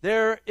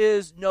 there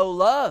is no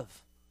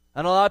love.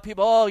 And a lot of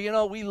people,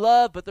 we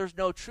love, but there's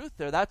no truth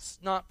there. That's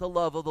not the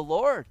love of the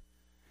Lord.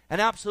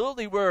 And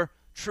absolutely where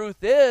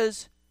truth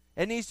is,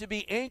 it needs to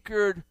be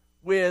anchored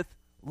with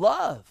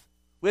love,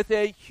 with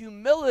a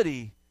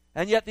humility.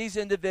 And yet these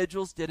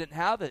individuals didn't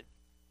have it.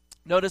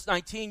 Notice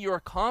 19, you are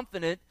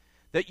confident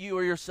that you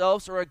or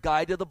yourselves are a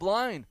guide to the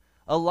blind,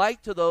 a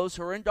light to those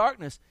who are in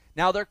darkness.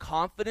 Now their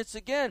confidence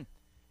again,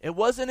 it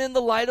wasn't in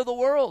the light of the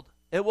world.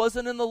 It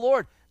wasn't in the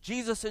Lord.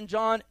 Jesus in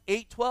John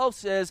 8:12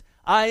 says,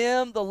 I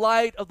am the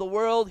light of the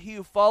world. He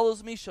who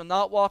follows me shall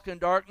not walk in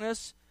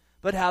darkness,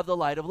 but have the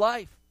light of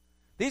life.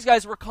 These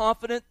guys were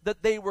confident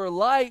that they were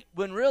light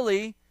when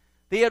really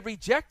they had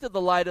rejected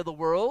the light of the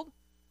world.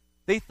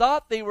 They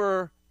thought they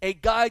were a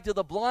guide to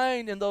the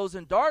blind and those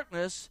in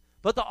darkness,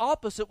 but the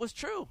opposite was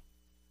true.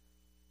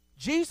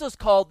 Jesus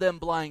called them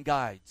blind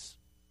guides.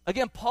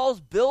 Again, Paul's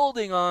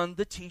building on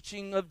the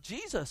teaching of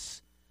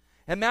Jesus.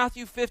 In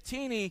Matthew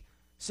 15, he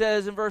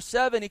says in verse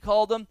 7, he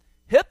called them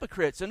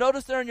hypocrites. And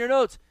notice there in your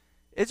notes,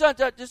 it's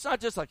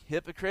not just like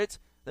hypocrites.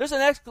 There's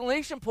an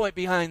exclamation point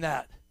behind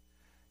that.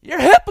 You're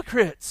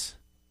hypocrites.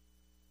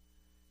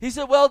 He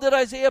said, well, did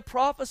Isaiah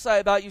prophesy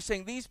about you,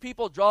 saying, these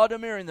people draw to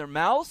me in their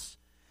mouths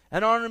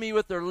and honor me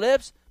with their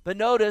lips, but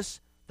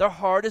notice, their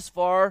heart is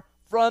far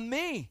from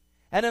me.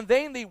 And in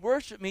vain they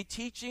worship me,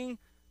 teaching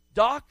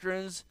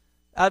doctrines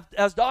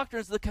as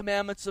doctrines of the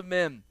commandments of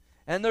men.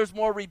 And there's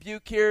more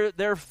rebuke here.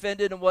 They're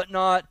offended and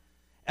whatnot.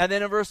 And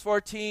then in verse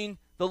 14,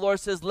 the Lord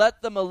says,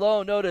 let them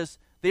alone. Notice,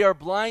 they are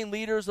blind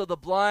leaders of the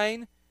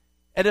blind.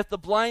 And if the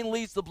blind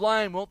leads the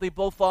blind, won't they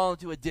both fall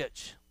into a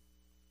ditch?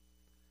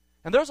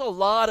 And there's a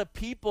lot of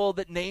people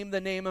that name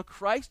the name of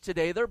Christ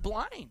today. They're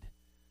blind.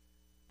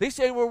 They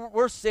say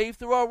we're saved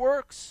through our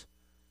works.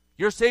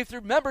 You're saved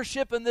through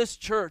membership in this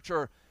church,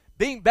 or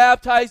being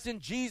baptized in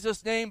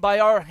Jesus' name by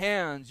our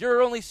hands.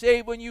 You're only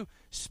saved when you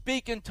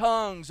speak in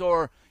tongues,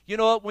 or,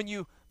 when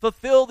you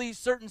fulfill these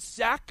certain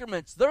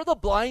sacraments. They're the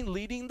blind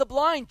leading the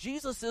blind.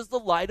 Jesus is the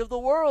light of the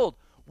world.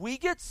 We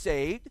get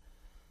saved,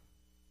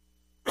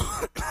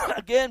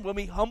 again, when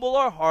we humble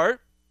our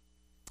heart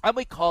and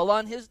we call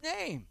on his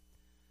name.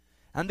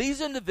 And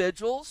these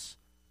individuals,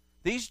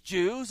 these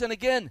Jews, and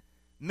again,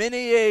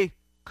 many a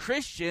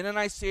Christian, and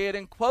I say it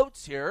in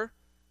quotes here,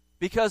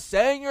 because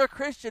saying you're a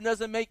Christian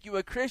doesn't make you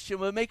a Christian.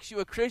 What makes you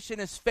a Christian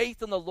is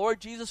faith in the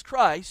Lord Jesus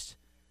Christ.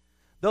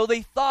 though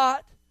they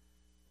thought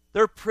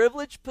their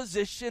privileged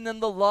position in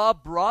the law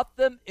brought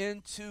them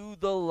into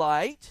the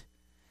light,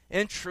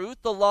 in truth,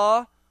 the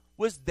law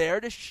was there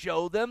to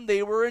show them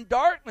they were in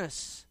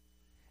darkness,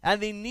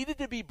 and they needed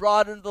to be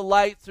brought into the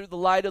light through the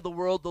light of the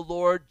world, the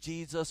Lord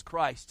Jesus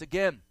Christ.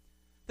 Again,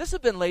 this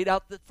had been laid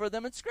out for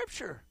them in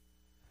Scripture.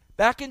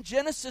 Back in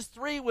Genesis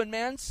 3, when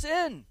man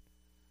sinned,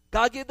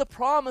 God gave the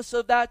promise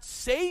of that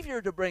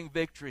Savior to bring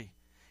victory.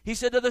 He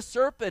said to the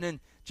serpent in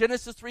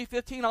Genesis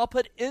 3:15, I'll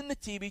put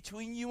enmity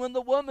between you and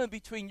the woman,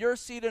 between your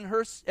seed and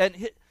her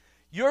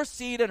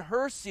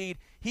seed.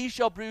 He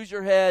shall bruise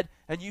your head,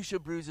 and you shall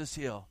bruise his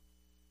heel.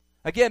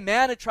 Again,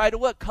 man had tried to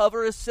what?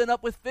 Cover his sin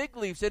up with fig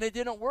leaves, and it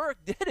didn't work,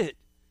 did it?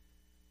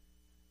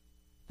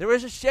 There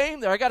was a shame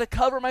there. I got to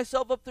cover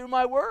myself up through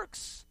my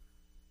works.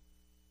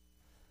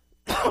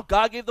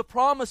 God gave the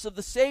promise of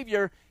the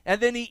Savior, and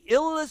then he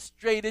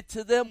illustrated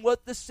to them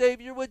what the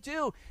Savior would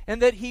do.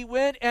 And that he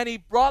went and he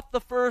brought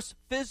the first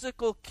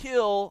physical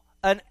kill,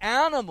 an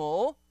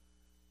animal.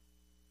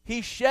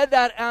 He shed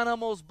that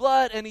animal's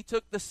blood, and he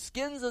took the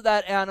skins of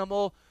that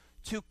animal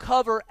to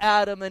cover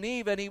Adam and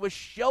Eve. And he was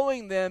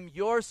showing them,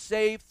 you're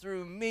saved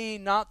through me,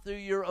 not through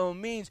your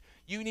own means.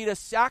 You need a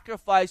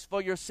sacrifice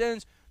for your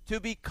sins to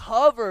be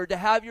covered, to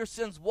have your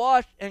sins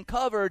washed and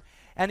covered.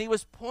 And he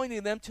was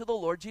pointing them to the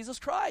Lord Jesus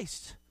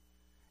Christ.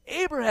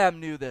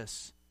 Abraham knew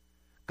this.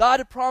 God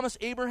had promised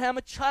Abraham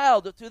a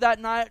child, that through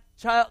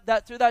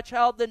that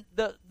child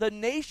the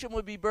nation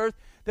would be birthed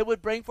that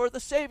would bring forth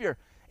the Savior.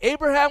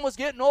 Abraham was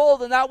getting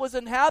old, and that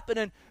wasn't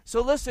happening.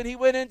 So listen, he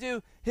went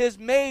into his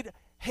maid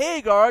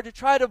Hagar to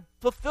try to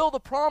fulfill the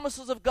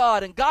promises of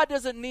God. And God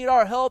doesn't need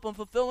our help in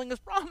fulfilling his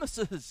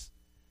promises.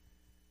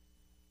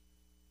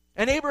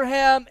 And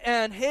Abraham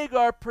and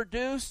Hagar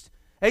produced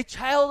a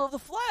child of the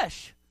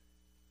flesh.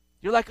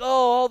 You're like, oh,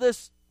 all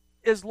this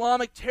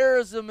Islamic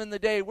terrorism in the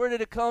day, where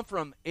did it come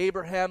from?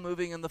 Abraham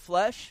moving in the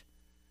flesh.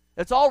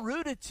 It's all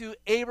rooted to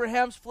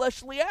Abraham's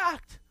fleshly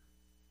act.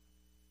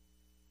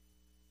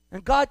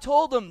 And God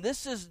told him,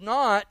 this is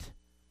not,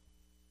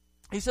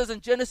 he says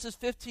in Genesis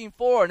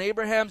 15:4, and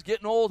Abraham's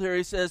getting old here,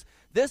 he says,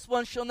 this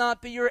one shall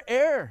not be your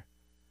heir,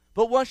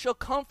 but one shall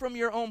come from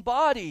your own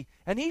body,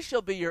 and he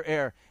shall be your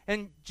heir.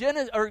 And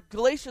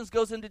Galatians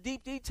goes into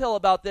deep detail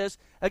about this.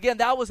 Again,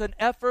 that was an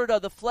effort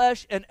of the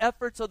flesh, and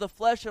efforts of the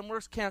flesh and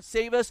works can't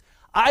save us.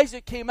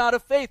 Isaac came out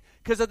of faith,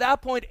 because at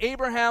that point,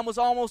 Abraham was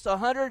almost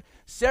 100,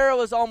 Sarah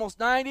was almost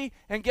 90,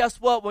 and guess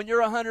what? When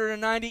you're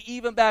 190,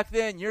 even back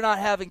then, you're not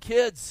having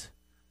kids.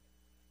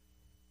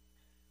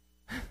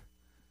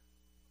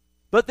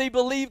 But they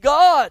believed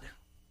God.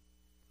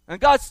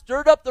 And God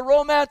stirred up the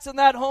romance in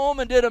that home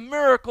and did a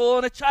miracle,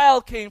 and a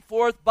child came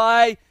forth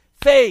by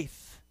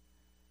faith.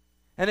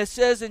 And it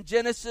says in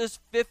Genesis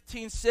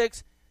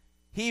 15:6,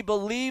 he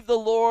believed the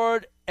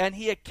Lord, and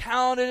he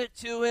accounted it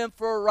to him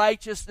for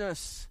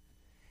righteousness.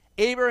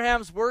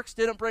 Abraham's works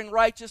didn't bring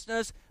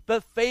righteousness,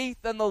 but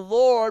faith in the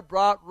Lord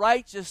brought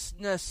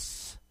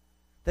righteousness.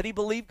 That he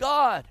believed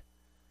God.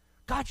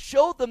 God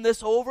showed them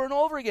this over and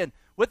over again.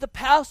 With the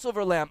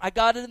Passover lamb, I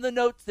got it in the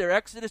notes there,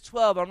 Exodus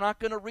 12. I'm not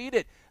going to read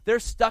it. They're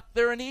stuck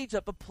there in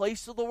Egypt, a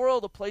place of the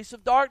world, a place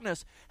of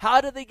darkness.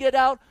 How did they get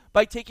out?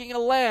 By taking a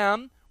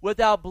lamb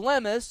without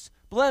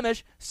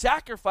blemish,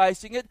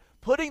 sacrificing it,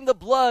 putting the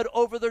blood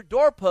over their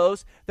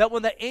doorposts, that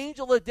when the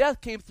angel of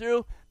death came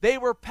through, they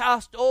were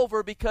passed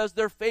over because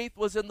their faith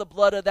was in the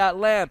blood of that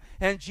lamb.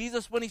 And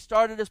Jesus, when he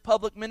started his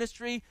public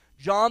ministry,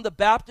 John the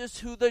Baptist,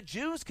 who the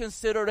Jews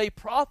considered a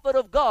prophet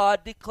of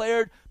God,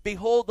 declared,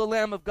 behold the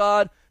Lamb of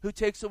God who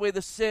takes away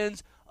the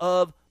sins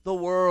of the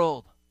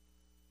world.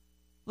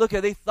 Look,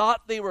 they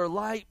thought they were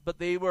light, but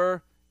they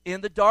were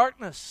in the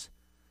darkness.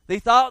 They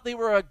thought they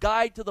were a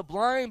guide to the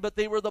blind, but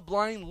they were the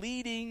blind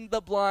leading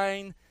the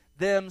blind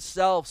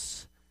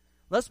themselves.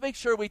 Let's make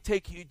sure we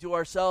take heed to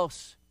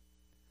ourselves.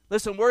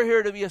 Listen, we're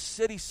here to be a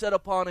city set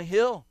upon a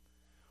hill.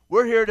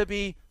 We're here to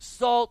be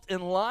salt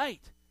and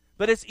light.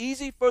 But it's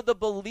easy for the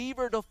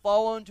believer to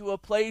fall into a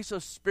place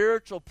of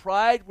spiritual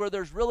pride where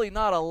there's really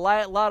not a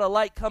lot of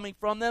light coming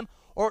from them,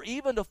 or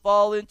even to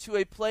fall into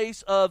a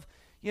place of,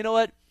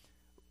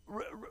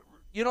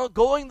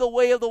 going the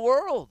way of the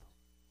world.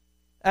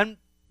 And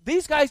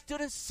these guys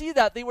didn't see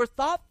that. They were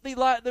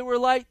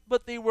light,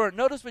 but they weren't.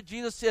 Notice what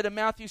Jesus said in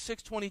Matthew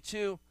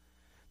 6:22.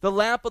 The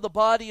lamp of the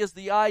body is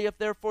the eye. If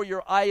therefore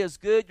your eye is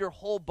good, your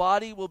whole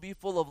body will be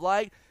full of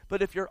light.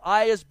 But if your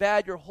eye is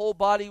bad, your whole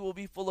body will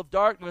be full of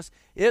darkness.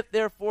 If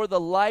therefore the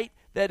light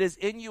that is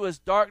in you is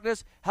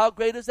darkness, how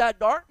great is that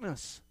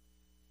darkness?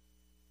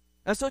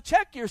 And so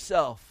check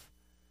yourself.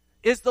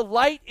 Is the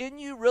light in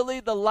you really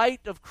the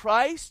light of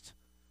Christ?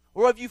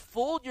 Or have you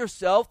fooled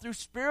yourself through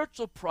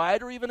spiritual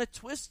pride or even a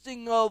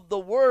twisting of the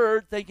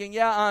word, thinking,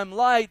 yeah, I'm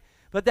light,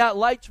 but that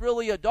light's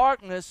really a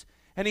darkness?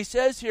 And he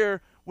says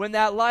here, when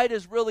that light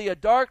is really a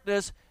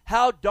darkness,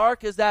 how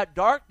dark is that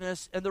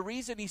darkness? And the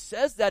reason he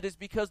says that is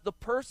because the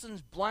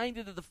person's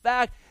blinded to the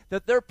fact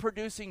that they're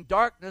producing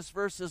darkness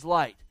versus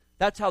light.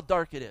 That's how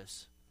dark it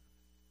is.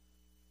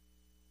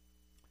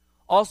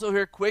 Also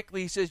here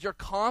quickly, he says, you're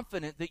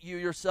confident that you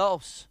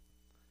yourselves.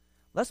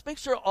 let's make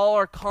sure all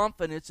our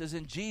confidence is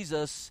in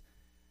Jesus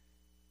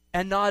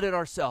and not in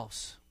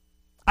ourselves.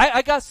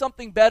 I got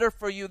something better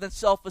for you than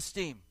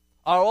self-esteem.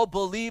 Oh,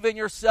 believe in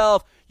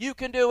yourself. You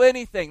can do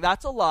anything.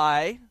 That's a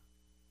lie.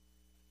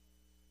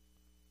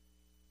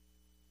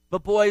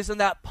 But boy, isn't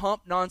that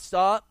pump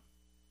nonstop?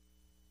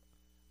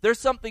 There's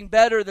something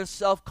better than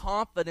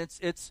self-confidence.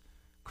 It's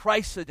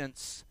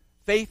Christidence,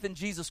 faith in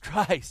Jesus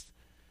Christ,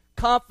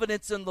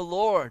 confidence in the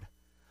Lord.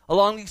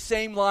 Along these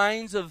same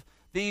lines of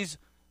these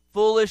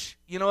foolish,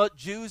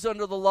 Jews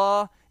under the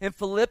law, in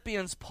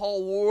Philippians,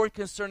 Paul warned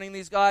concerning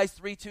these guys,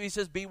 3:2, he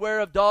says, beware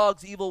of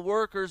dogs, evil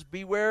workers,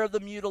 beware of the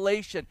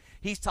mutilation.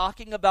 He's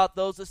talking about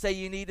those that say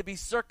you need to be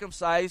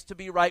circumcised to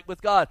be right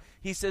with God.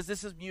 He says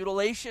this is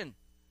mutilation.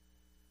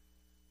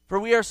 For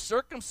we are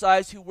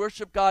circumcised who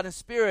worship God in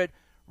spirit,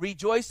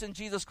 rejoice in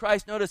Jesus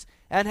Christ, notice,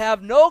 and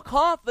have no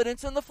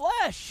confidence in the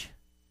flesh.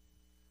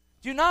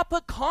 Do not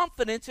put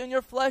confidence in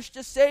your flesh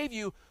to save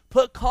you.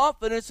 Put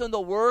confidence in the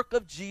work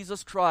of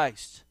Jesus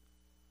Christ.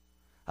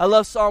 I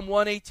love Psalm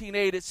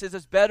 118:8. It says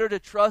it's better to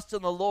trust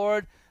in the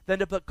Lord than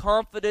to put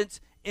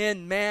confidence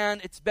in man.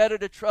 It's better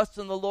to trust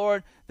in the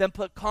Lord than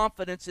put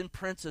confidence in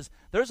princes.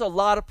 There's a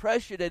lot of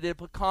pressure today to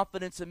put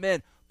confidence in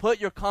men. Put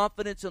your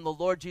confidence in the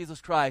Lord Jesus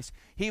Christ.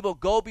 He will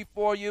go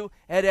before you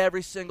at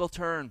every single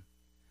turn.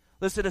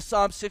 Listen to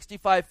Psalm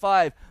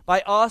 65:5.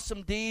 By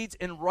awesome deeds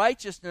in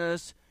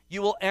righteousness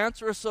you will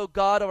answer us, O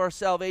God of our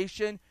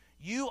salvation.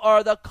 You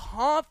are the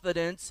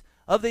confidence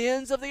of the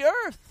ends of the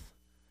earth.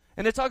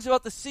 And it talks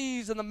about the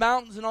seas and the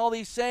mountains and all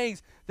these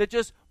sayings that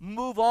just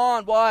move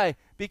on. Why?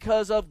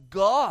 Because of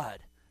God.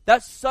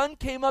 That sun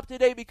came up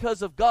today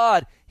because of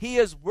God. He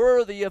is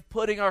worthy of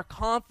putting our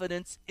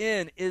confidence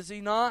in, is he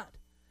not?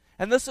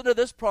 And listen to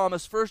this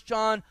promise, 1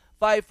 John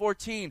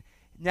 5:14.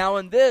 Now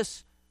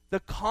this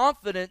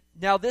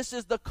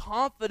is the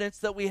confidence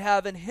that we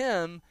have in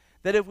him,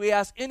 that if we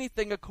ask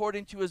anything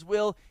according to his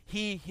will,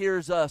 he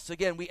hears us.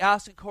 Again, we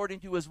ask according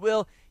to his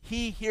will,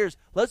 he hears.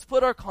 Let's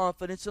put our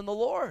confidence in the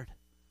Lord.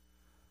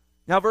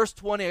 Now verse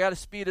 20, I got to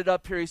speed it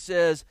up here. He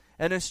says,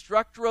 an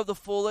instructor of the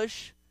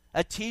foolish,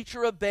 a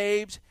teacher of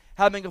babes,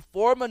 having a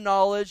form of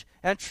knowledge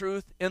and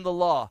truth in the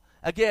law.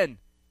 Again,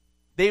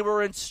 they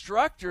were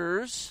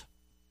instructors.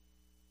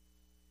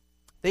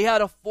 They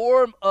had a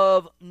form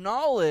of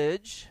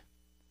knowledge,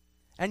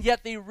 and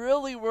yet they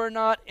really were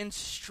not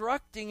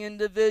instructing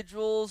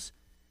individuals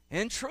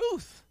in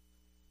truth.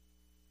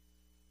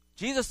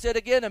 Jesus said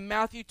again in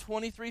Matthew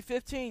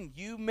 23:15,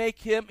 you make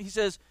him, he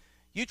says,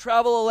 you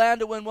travel a land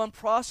to win one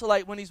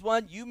proselyte. When he's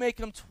won, you make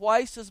him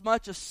twice as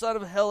much a son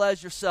of hell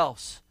as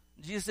yourselves.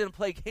 Jesus didn't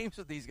play games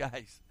with these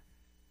guys.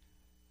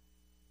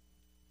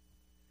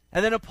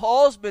 And then in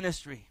Paul's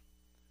ministry,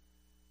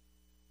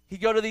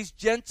 he'd go to these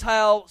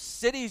Gentile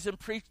cities and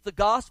preach the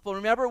gospel.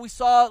 Remember, we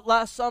saw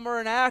last summer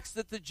in Acts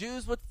that the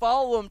Jews would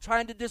follow him,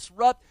 trying to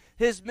disrupt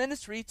his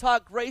ministry. He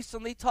taught grace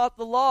and he taught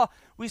the law.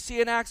 We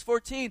see in Acts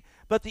 14.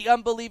 But the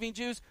unbelieving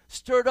Jews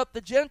stirred up the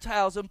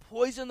Gentiles and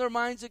poisoned their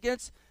minds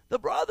against the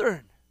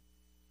brethren.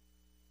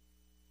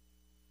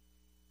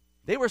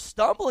 They were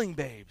stumbling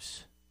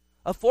babes.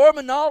 A form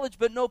of knowledge,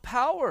 but no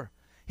power.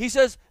 He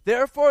says,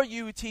 therefore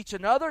you teach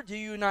another. Do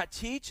you not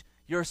teach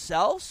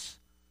yourselves?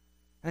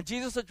 And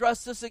Jesus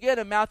addressed this again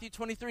in Matthew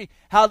 23,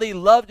 how they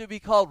love to be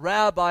called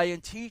rabbi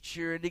and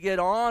teacher and to get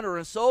honor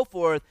and so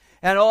forth.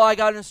 And I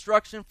got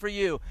instruction for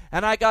you.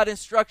 And I got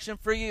instruction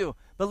for you.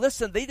 But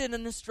listen, they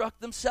didn't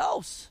instruct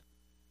themselves.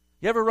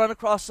 You ever run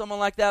across someone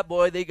like that?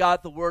 Boy, they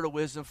got the word of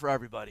wisdom for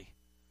everybody.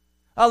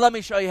 Oh, let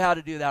me show you how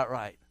to do that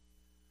right.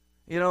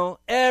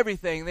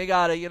 Everything. They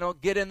got to,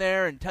 get in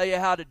there and tell you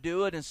how to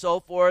do it and so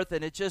forth.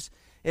 And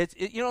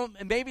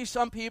maybe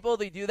some people,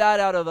 they do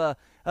that out of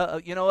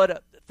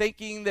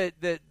thinking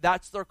that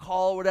that's their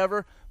call or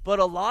whatever. But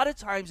a lot of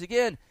times,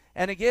 again,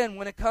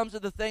 when it comes to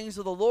the things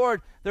of the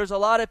Lord, there's a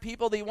lot of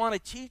people, they want to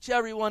teach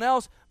everyone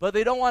else, but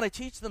they don't want to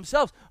teach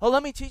themselves. Oh,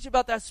 let me teach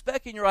about that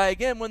speck in your eye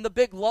again when the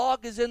big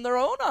log is in their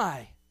own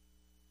eye.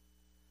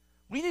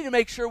 We need to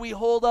make sure we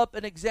hold up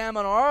and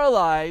examine our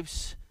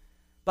lives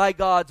by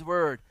God's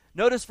word.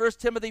 Notice 1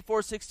 Timothy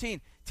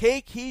 4:16.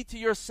 Take heed to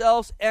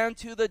yourselves and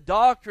to the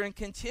doctrine,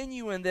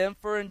 continue in them,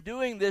 for in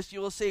doing this you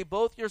will save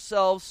both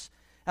yourselves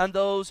and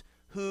those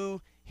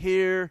who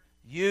hear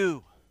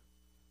you.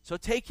 So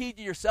take heed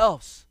to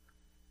yourselves.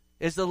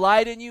 Is the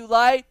light in you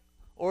light,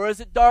 or is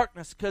it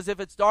darkness? Because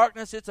if it's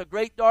darkness, it's a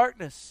great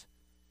darkness.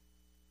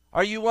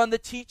 Are you one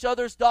that teach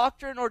others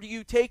doctrine, or do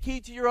you take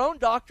heed to your own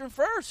doctrine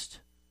first?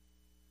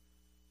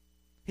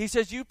 He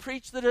says, you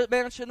preach that a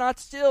man should not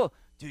steal.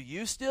 Do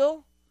you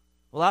steal?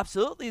 Well,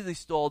 absolutely they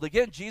stole.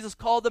 Again, Jesus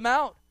called them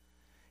out.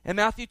 In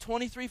Matthew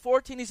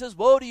 23:14, he says,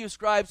 woe to you,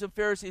 scribes and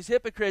Pharisees,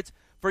 hypocrites,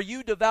 for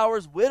you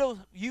devour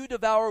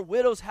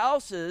widows'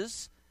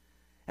 houses,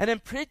 and in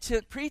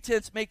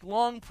pretense make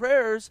long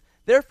prayers,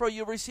 therefore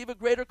you'll receive a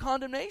greater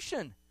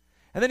condemnation.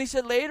 And then he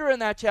said later in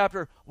that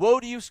chapter, woe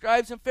to you,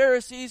 scribes and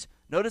Pharisees,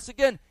 notice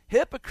again,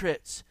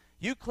 hypocrites,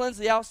 you cleanse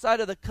the outside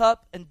of the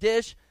cup and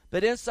dish,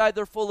 but inside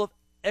they're full of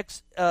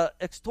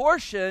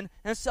extortion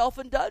and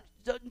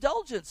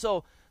self-indulgence.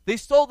 So They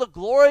stole the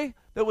glory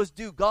that was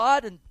due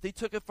God, and they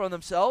took it from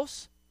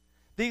themselves.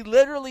 They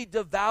literally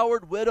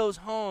devoured widows'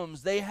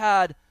 homes. They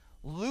had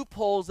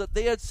loopholes that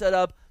they had set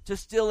up to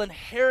steal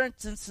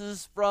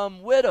inheritances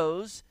from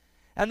widows,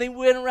 and they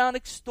went around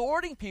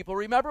extorting people.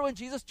 Remember when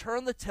Jesus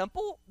turned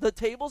the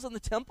tables in the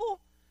temple?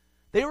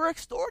 They were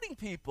extorting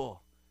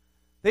people.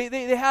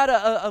 They had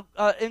a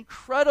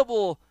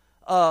incredible,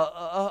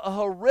 a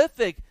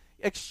horrific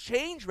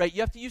exchange rate.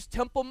 You have to use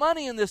temple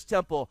money in this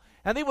temple,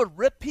 and they would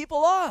rip people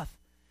off.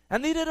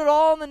 And they did it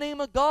all in the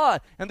name of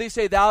God. And they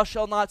say, thou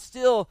shalt not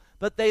steal,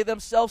 but they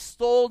themselves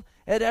stole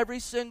at every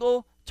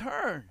single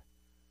turn.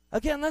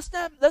 Again,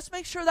 let's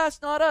make sure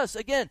that's not us.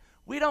 Again,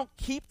 we don't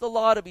keep the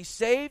law to be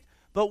saved,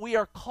 but we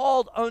are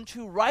called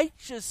unto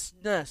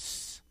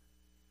righteousness.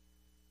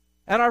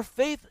 And our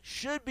faith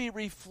should be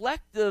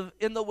reflective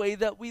in the way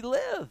that we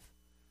live.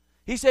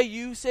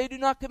 You say, do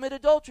not commit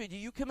adultery. Do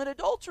you commit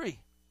adultery?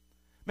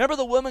 Remember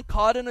the woman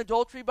caught in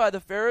adultery by the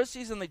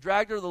Pharisees and they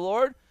dragged her to the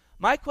Lord?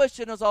 My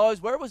question is always,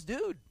 where was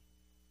dude?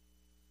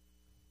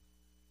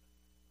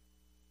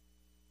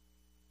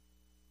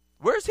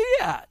 Where's he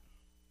at?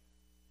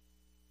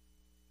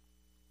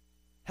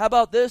 How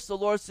about this? The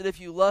Lord said,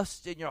 if you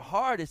lust in your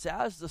heart, it's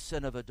as the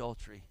sin of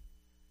adultery.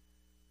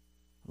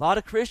 A lot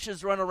of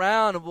Christians run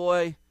around, and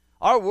boy,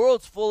 our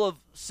world's full of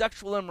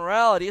sexual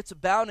immorality. It's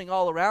abounding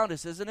all around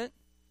us, isn't it?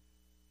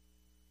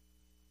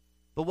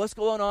 But what's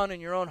going on in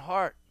your own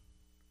heart?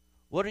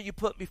 What are you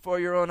putting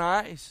before your own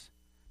eyes?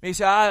 You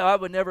say, I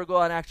would never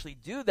go and actually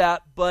do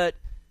that, but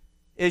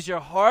is your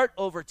heart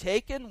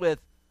overtaken with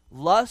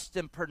lust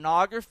and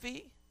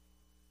pornography?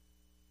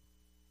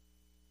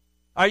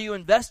 Are you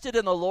invested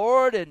in the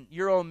Lord and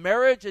your own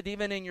marriage and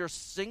even in your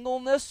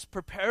singleness,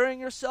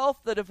 preparing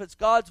yourself that if it's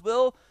God's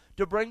will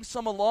to bring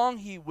some along,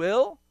 He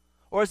will?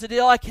 Or is the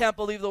deal, I can't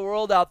believe the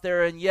world out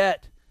there, and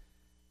yet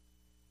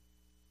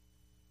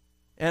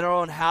in our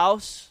own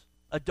house,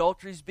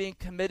 adultery is being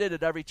committed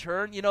at every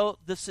turn? You know,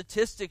 the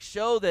statistics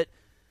show that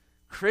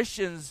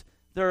Christians,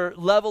 their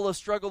level of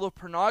struggle with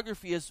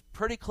pornography is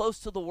pretty close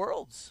to the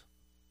world's.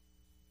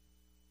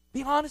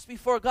 Be honest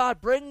before God.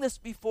 Bring this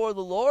before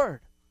the Lord.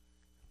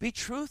 Be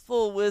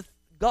truthful with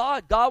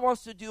God. God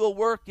wants to do a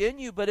work in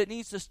you, but it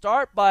needs to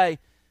start by,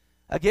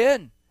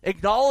 again,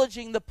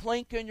 acknowledging the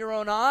plank in your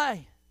own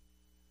eye.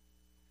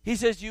 He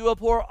says, you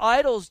abhor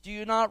idols. Do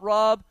you not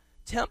rob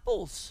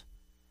temples?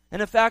 And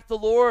in fact, the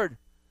Lord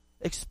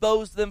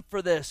exposed them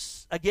for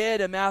this.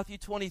 Again, in Matthew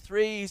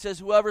 23, he says,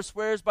 whoever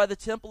swears by the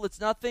temple, it's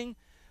nothing.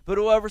 But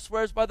whoever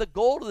swears by the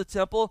gold of the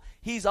temple,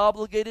 he's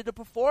obligated to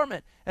perform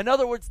it. In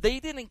other words, they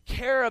didn't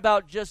care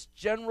about just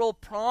general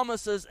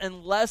promises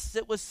unless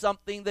it was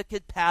something that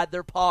could pad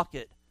their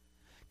pocket.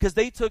 Because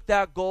they took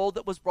that gold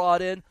that was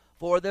brought in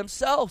for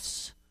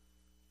themselves.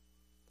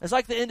 It's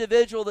like the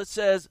individual that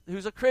says,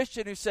 who's a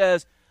Christian, who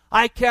says,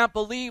 I can't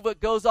believe what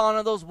goes on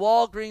in those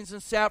Walgreens in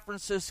San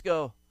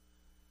Francisco.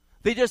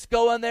 They just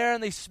go in there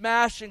and they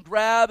smash and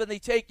grab and they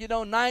take,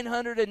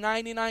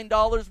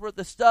 $999 worth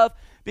of stuff,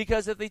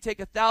 because if they take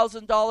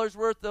 $1,000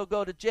 worth, they'll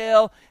go to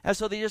jail. And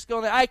so they just go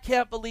in there. I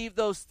can't believe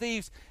those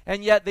thieves,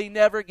 and yet they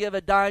never give a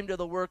dime to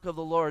the work of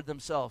the Lord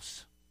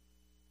themselves.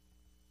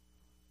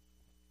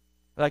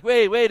 Like,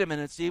 wait a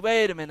minute, Steve,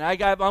 wait a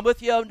minute. I'm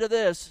with you into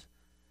this.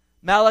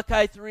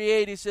 Malachi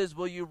 3:8, he says,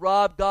 will you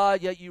rob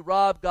God? Yet you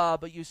rob God.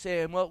 But you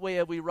say, in what way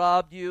have we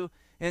robbed you?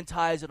 In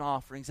tithes and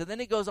offerings. And then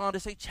he goes on to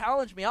say,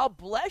 challenge me, I'll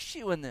bless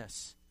you in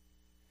this.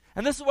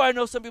 And this is why I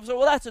know some people say,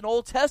 well, that's an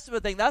Old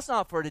Testament thing. That's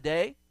not for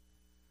today.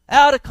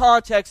 Out of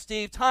context,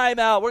 Steve. Time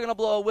out. We're going to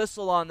blow a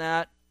whistle on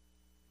that.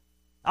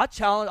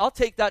 I'll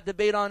take that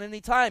debate on any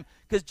time,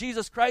 because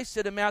Jesus Christ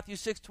said in Matthew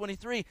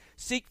 6:23,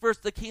 seek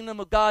first the kingdom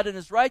of God and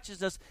His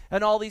righteousness,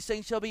 and all these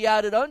things shall be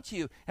added unto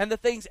you. And the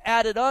things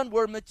added on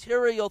were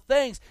material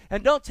things.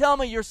 And don't tell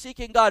me you're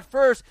seeking God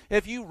first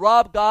if you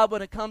rob God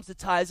when it comes to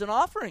tithes and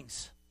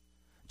offerings.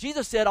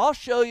 Jesus said, I'll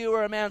show you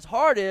where a man's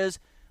heart is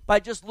by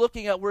just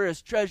looking at where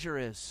his treasure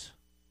is.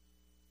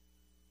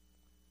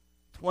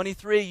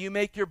 23, you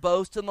make your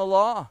boast in the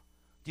law.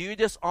 Do you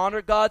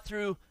dishonor God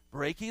through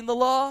breaking the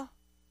law?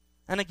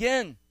 And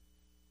again,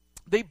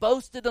 they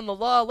boasted in the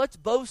law. Let's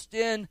boast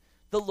in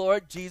the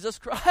Lord Jesus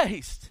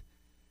Christ.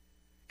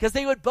 Because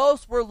they would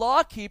boast we're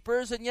law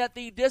keepers, and yet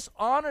they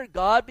dishonored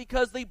God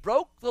because they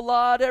broke the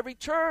law at every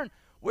turn.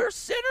 We're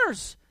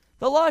sinners.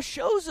 The law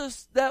shows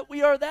us that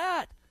we are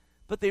that.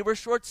 But they were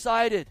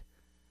short-sighted.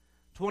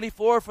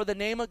 24, for the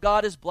name of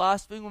God is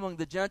blasphemed among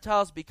the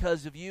Gentiles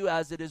because of you,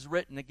 as it is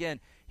written. Again,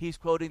 he's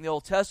quoting the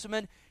Old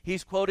Testament.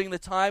 He's quoting the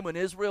time when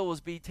Israel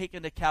was being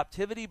taken to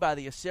captivity by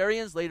the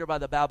Assyrians, later by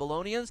the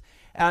Babylonians.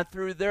 And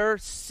through their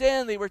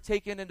sin, they were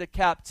taken into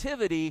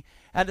captivity.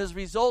 And as a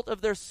result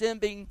of their sin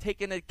being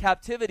taken into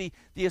captivity,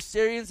 the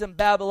Assyrians and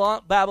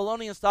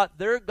Babylonians thought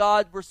their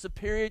God were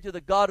superior to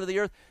the God of the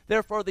earth.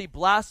 Therefore, they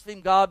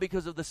blasphemed God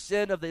because of the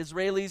sin of the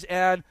Israelis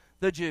and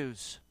the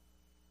Jews.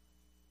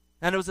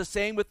 And it was the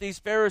same with these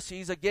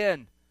Pharisees.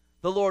 Again,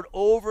 the Lord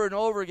over and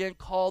over again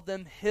called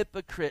them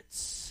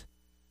hypocrites.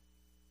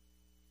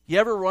 You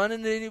ever run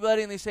into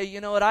anybody and they say,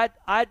 you know what,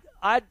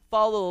 I'd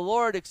follow the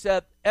Lord,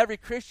 except every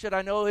Christian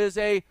I know is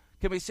a,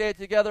 can we say it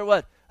together,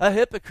 what? A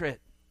hypocrite.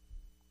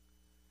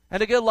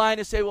 And a good line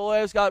to say, well,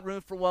 I've got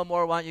room for one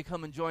more. Why don't you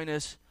come and join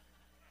us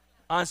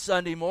on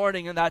Sunday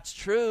morning? And that's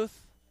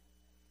truth.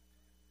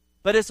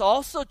 But it's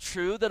also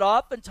true that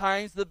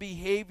oftentimes the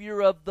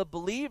behavior of the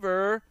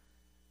believer,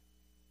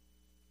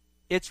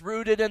 it's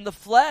rooted in the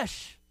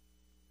flesh.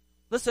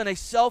 Listen, a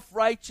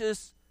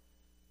self-righteous,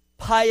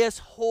 pious,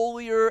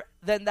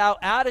 holier-than-thou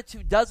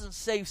attitude doesn't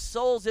save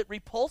souls. It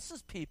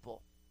repulses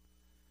people.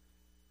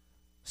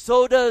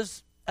 So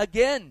does,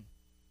 again,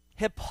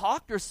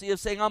 hypocrisy of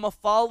saying, I'm a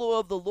follower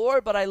of the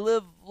Lord, but I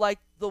live like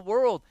the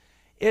world.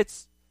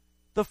 It's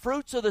the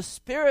fruits of the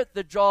Spirit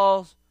that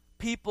draws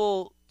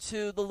people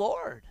to the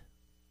Lord.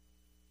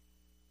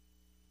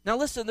 Now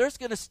listen, there's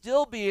going to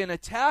still be an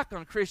attack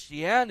on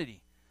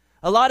Christianity.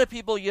 A lot of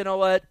people, you know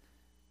what,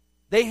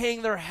 they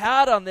hang their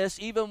hat on this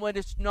even when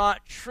it's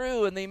not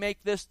true, and they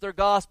make this their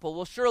gospel.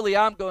 Well, surely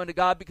I'm going to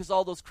God because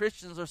all those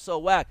Christians are so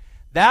whack.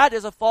 That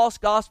is a false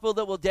gospel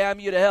that will damn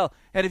you to hell.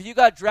 And if you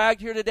got dragged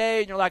here today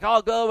and you're like,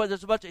 I'll go, but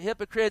there's a bunch of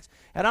hypocrites,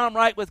 and I'm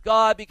right with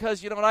God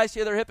because, you know, when I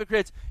say they're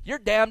hypocrites, you're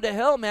damned to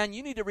hell, man.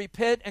 You need to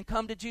repent and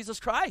come to Jesus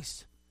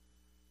Christ.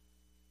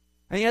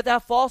 And yet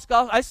that false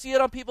gospel, I see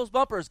it on people's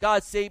bumpers.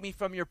 God, save me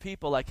from your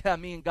people. Like, yeah,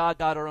 me and God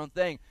got our own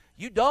thing.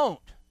 You don't.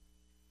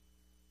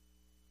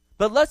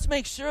 But let's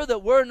make sure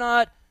that we're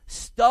not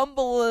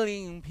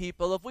stumbling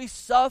people. If we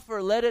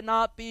suffer, let it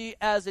not be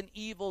as an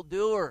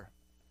evildoer.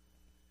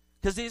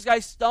 Because these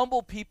guys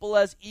stumble people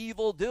as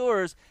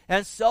evildoers.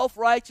 And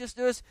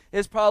self-righteousness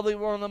is probably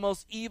one of the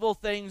most evil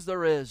things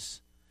there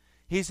is.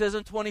 He says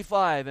in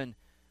 25, and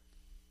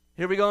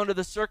here we go into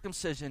the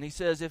circumcision. He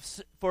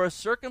says, for a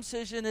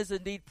circumcision is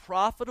indeed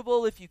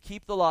profitable if you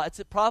keep the law.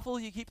 It's profitable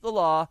if you keep the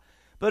law,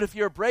 but if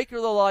you're a breaker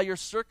of the law, your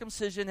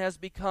circumcision has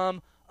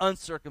become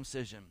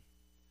uncircumcision.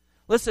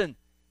 Listen,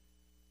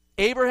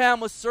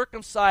 Abraham was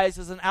circumcised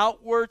as an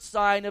outward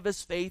sign of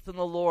his faith in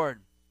the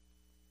Lord.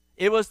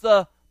 It was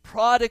the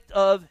product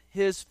of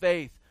his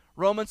faith.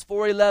 Romans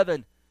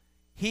 4:11,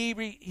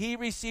 he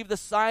received the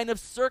sign of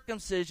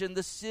circumcision,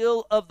 the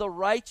seal of the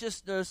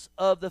righteousness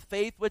of the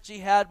faith which he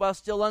had while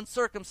still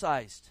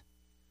uncircumcised.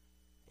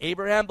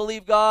 Abraham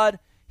believed God.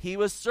 He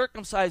was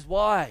circumcised.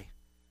 Why?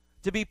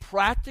 To be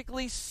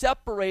practically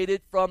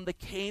separated from the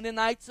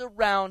Canaanites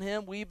around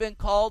him. We've been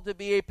called to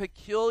be a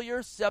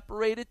peculiar,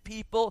 separated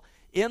people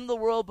in the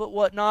world,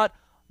 but not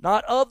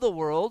of the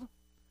world.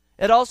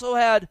 It also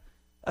had,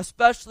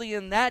 especially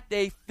in that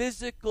day,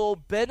 physical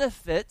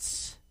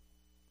benefits.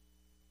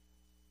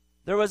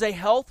 There was a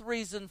health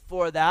reason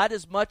for that,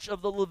 as much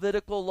of the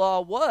Levitical law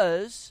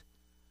was.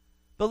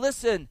 But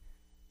listen,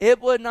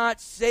 it would not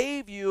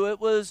save you.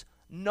 It was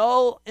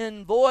null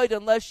and void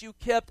unless you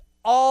kept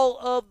all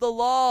of the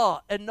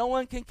law. And no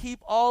one can keep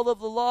all of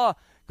the law.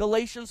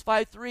 Galatians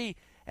 5:3,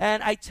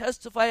 and I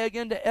testify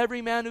again to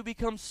every man who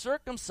becomes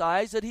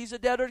circumcised that he's a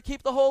debtor to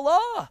keep the whole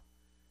law.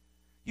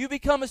 You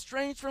become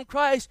estranged from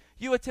Christ.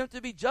 You attempt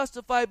to be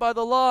justified by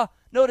the law.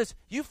 Notice,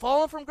 you've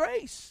fallen from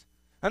grace.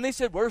 And they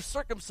said, we're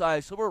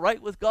circumcised, so we're right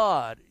with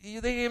God. They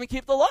didn't even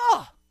keep the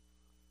law.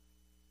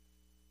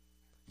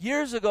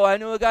 Years ago, I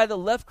knew a guy that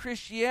left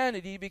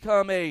Christianity,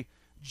 become a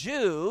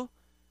Jew,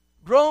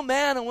 grown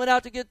man, and went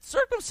out to get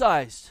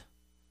circumcised,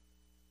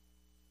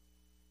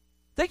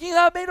 thinking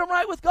that made him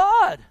right with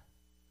God.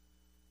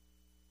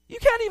 You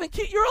can't even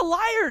keep, you're a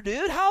liar,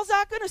 dude. How's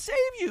that going to save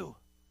you?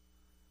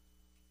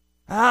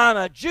 I'm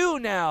a Jew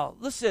now.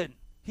 Listen,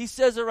 he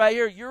says it right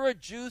here. You're a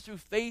Jew through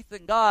faith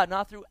in God,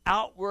 not through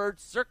outward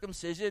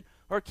circumcision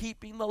or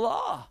keeping the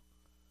law.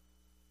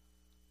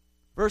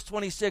 Verse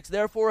 26,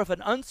 therefore, if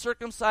an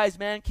uncircumcised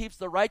man keeps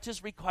the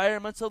righteous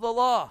requirements of the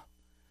law,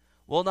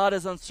 will not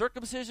his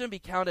uncircumcision be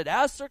counted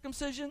as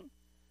circumcision?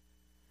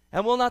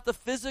 And will not the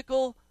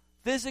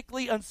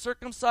physically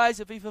uncircumcised,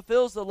 if he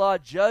fulfills the law,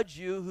 judge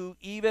you, who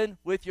even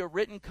with your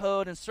written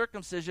code and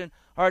circumcision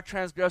are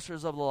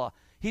transgressors of the law?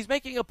 He's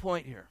making a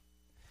point here.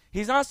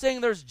 He's not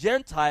saying there's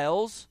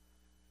Gentiles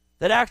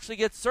that actually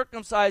get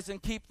circumcised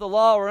and keep the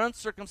law, or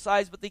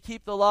uncircumcised, but they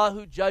keep the law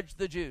who judge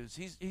the Jews.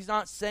 He's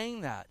not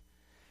saying that.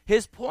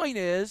 His point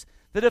is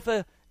that if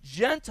a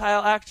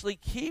Gentile actually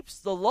keeps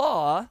the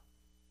law,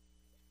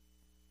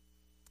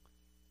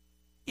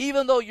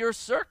 even though you're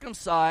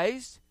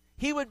circumcised,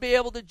 he would be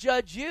able to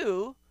judge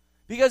you,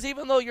 because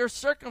even though you're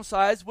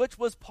circumcised, which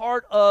was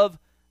part of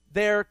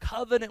their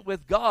covenant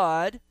with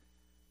God,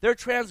 they're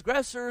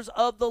transgressors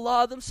of the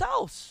law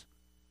themselves.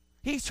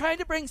 He's trying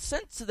to bring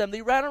sense to them.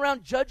 They ran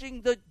around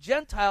judging the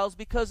Gentiles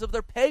because of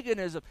their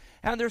paganism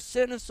and their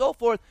sin and so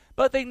forth,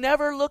 but they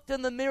never looked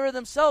in the mirror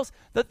themselves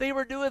that they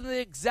were doing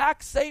the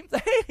exact same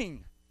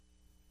thing.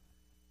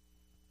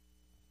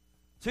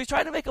 So he's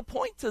trying to make a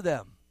point to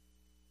them.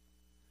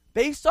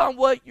 Based on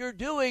what you're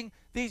doing,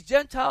 these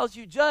Gentiles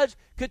you judge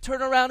could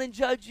turn around and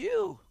judge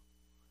you.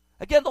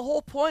 Again, the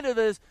whole point of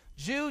it is,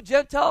 Jew,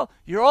 Gentile,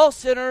 you're all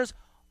sinners,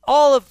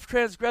 all have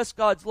transgressed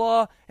God's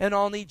law, and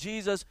all need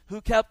Jesus who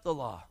kept the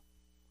law.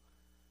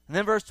 And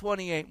then verse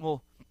 28,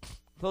 we'll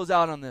Close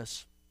out on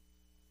this.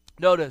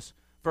 Notice,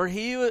 for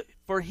he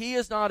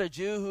is not a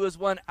Jew who is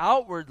one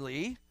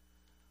outwardly,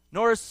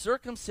 nor is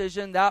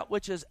circumcision that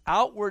which is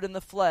outward in the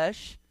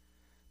flesh,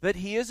 but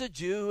he is a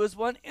Jew who is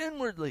one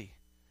inwardly,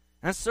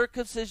 and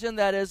circumcision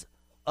that is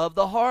of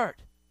the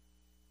heart,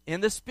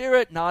 in the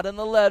spirit, not in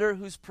the letter,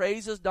 whose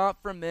praise is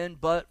not from men,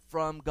 but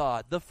from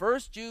God. The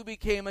first Jew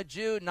became a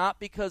Jew not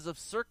because of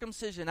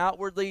circumcision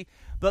outwardly,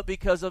 but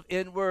because of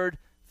inward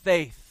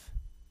faith.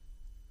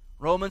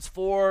 Romans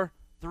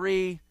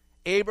 4:3,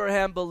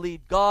 Abraham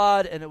believed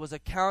God, and it was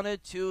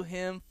accounted to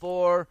him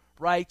for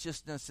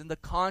righteousness. And the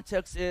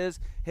context is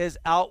his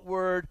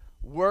outward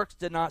works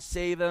did not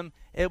save him.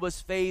 It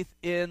was faith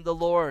in the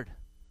Lord.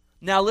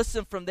 Now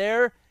listen, from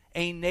there,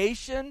 a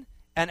nation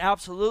and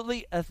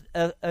absolutely an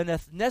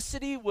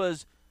ethnicity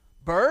was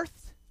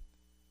birthed,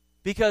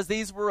 because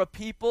these were a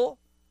people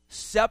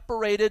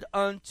separated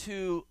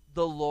unto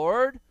the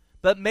Lord.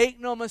 But make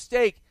no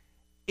mistake,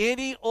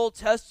 any Old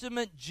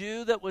Testament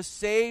Jew that was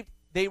saved,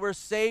 they were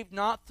saved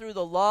not through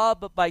the law,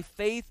 but by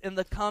faith in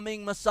the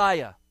coming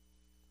Messiah.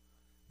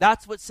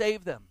 That's what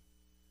saved them.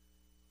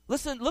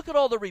 Listen, look at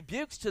all the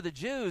rebukes to the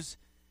Jews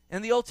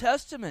in the Old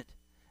Testament.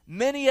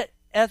 Many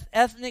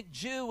ethnic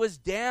Jew was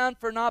damned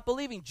for not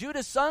believing.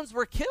 Judah's sons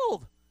were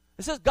killed.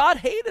 It says God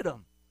hated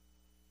them.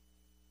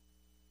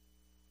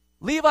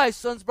 Levi's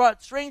sons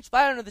brought strange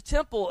fire into the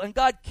temple, and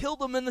God killed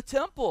them in the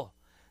temple.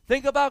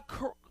 Think about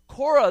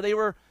Korah. They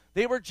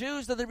were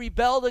Jews, and they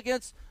rebelled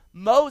against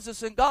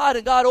Moses and God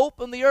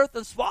opened the earth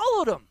and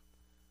swallowed them.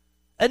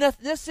 An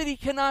ethnicity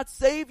cannot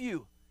save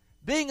you.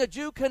 Being a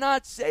Jew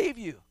cannot save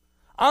you.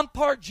 I'm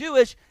part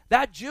Jewish.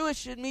 That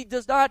Jewish in me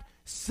does not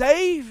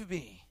save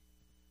me.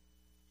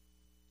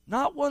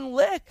 Not one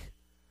lick.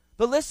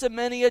 But listen,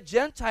 many a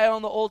Gentile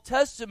in the Old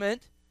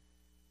Testament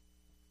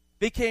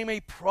became a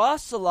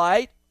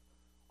proselyte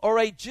or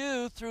a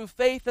Jew through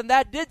faith, and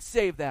that did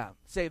save them.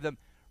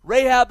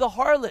 Rahab the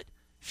harlot,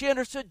 she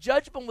understood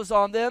judgment was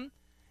on them,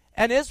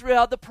 and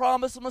Israel had the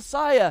promise of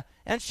Messiah,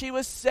 and she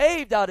was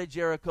saved out of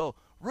Jericho.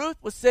 Ruth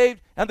was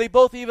saved, and they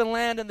both even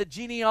land in the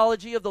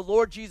genealogy of the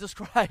Lord Jesus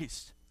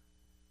Christ.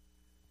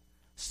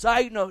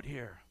 Side note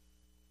here.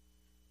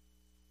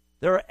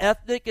 There are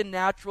ethnic and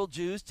natural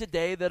Jews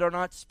today that are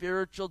not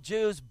spiritual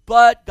Jews,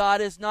 but God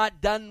is not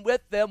done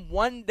with them.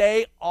 One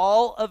day,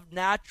 all of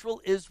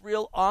natural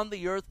Israel on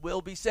the earth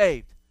will be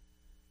saved.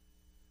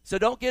 So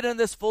don't get in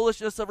this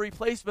foolishness of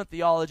replacement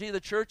theology. The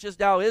church is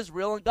now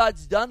Israel, and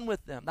God's done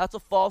with them. That's a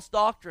false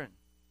doctrine.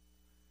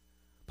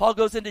 Paul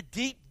goes into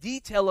deep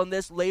detail on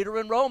this later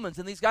in Romans.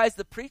 And these guys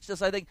that preach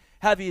this, I think,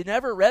 have you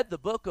never read the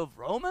book of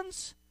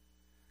Romans?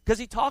 Because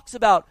he talks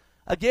about,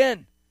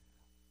 again,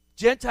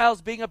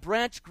 Gentiles being a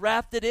branch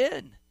grafted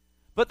in,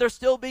 but they're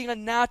still being a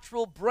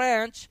natural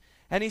branch.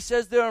 And he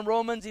says there in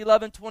Romans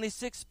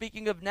 11:26,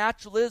 speaking of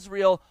natural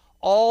Israel,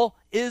 all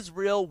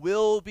Israel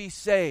will be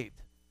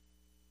saved.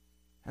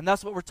 And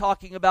that's what we're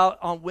talking about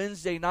on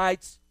Wednesday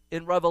nights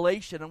in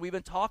Revelation, and we've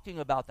been talking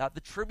about that.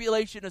 The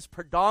tribulation is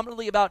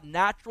predominantly about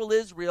natural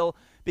Israel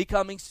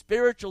becoming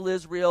spiritual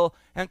Israel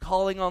and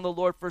calling on the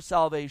Lord for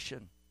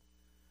salvation.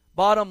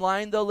 Bottom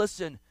line, though,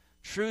 listen,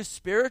 true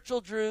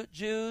spiritual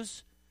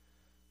Jews,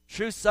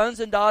 true sons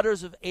and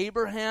daughters of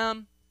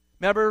Abraham.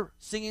 Remember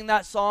singing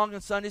that song in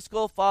Sunday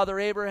school? Father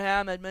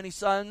Abraham had many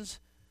sons.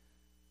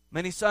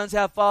 Many sons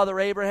have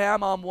Father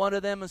Abraham. I'm one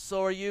of them, and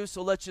so are you.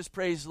 So let's just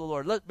praise the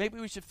Lord. Maybe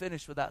we should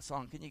finish with that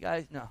song. Can you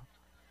guys? No.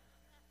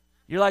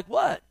 You're like,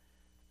 what?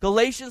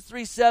 Galatians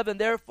 3:7,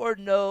 therefore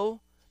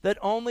know that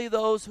only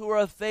those who are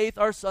of faith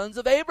are sons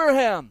of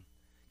Abraham.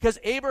 Because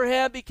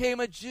Abraham became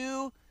a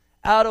Jew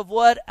out of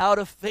what? Out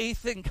of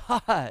faith in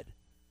God.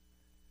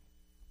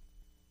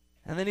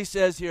 And then he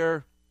says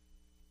here,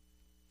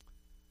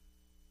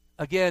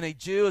 again, a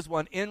Jew is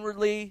one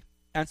inwardly,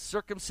 and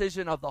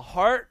circumcision of the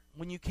heart.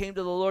 When you came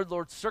to the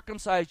Lord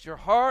circumcised your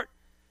heart.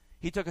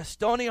 He took a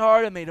stony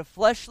heart and made it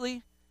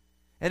fleshly.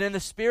 And in the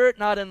spirit,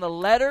 not in the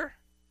letter.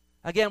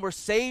 Again, we're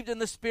saved in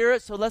the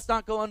spirit, so let's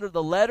not go under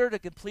the letter to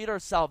complete our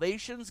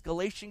salvations.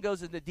 Galatians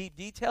goes into deep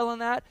detail on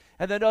that.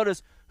 And then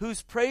notice,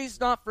 whose praise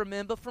not from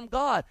men, but from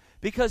God.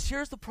 Because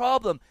here's the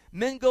problem.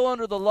 Men go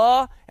under the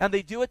law, and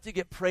they do it to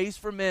get praise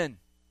from men.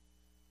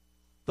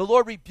 The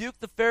Lord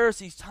rebuked the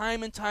Pharisees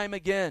time and time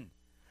again,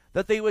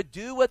 that they would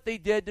do what they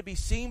did to be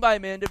seen by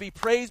men, to be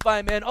praised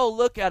by men. Oh,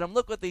 look at them.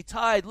 Look what they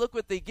tithe. Look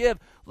what they give.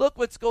 Look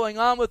what's going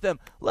on with them.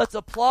 Let's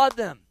applaud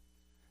them.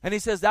 And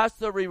he says that's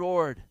the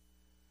reward.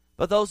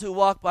 But those who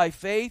walk by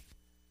faith,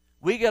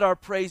 we get our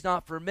praise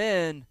not from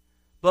men,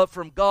 but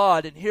from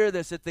God. And hear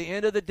this, at the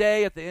end of the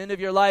day, at the end of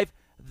your life,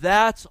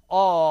 that's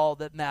all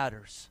that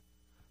matters.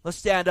 Let's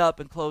stand up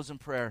and close in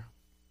prayer.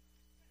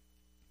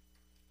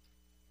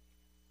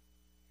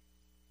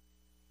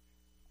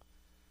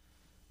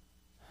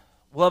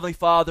 Lovely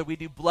Father, we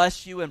do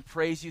bless you and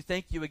praise you.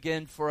 Thank you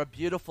again for a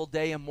beautiful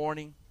day and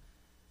morning.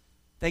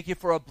 Thank you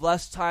for a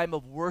blessed time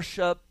of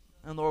worship.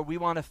 And Lord, we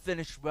want to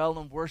finish well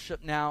in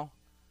worship now.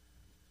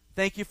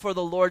 Thank you for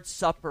the Lord's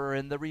Supper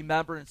and the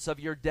remembrance of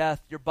your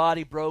death, your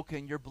body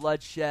broken, your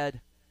blood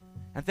shed.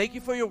 And thank you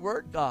for your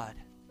word, God.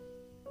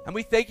 And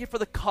we thank you for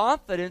the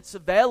confidence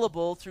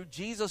available through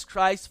Jesus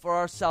Christ for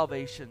our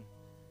salvation.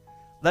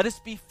 Let us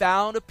be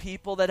found a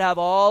people that have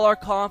all our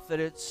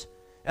confidence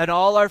and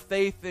all our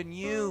faith in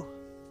you.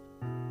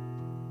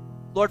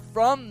 Lord,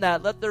 from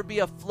that, let there be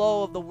a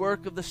flow of the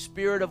work of the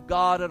Spirit of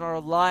God in our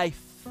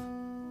life,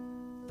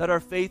 that our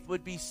faith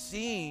would be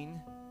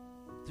seen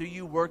through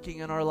you working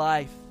in our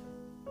life.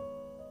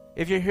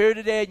 If you're here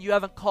today and you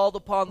haven't called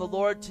upon the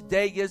Lord,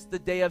 today is the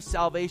day of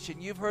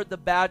salvation. You've heard the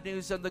bad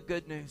news and the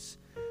good news.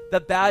 The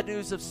bad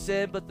news of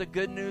sin, but the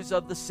good news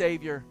of the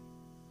Savior.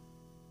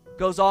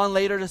 Goes on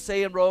later to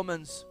say in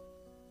Romans,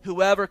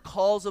 whoever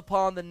calls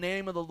upon the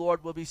name of the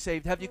Lord will be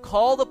saved. Have you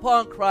called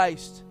upon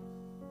Christ?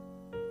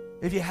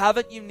 If you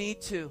haven't, you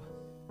need to.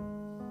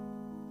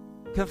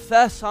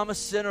 Confess, I'm a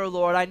sinner,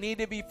 Lord. I need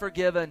to be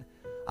forgiven.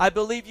 I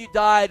believe you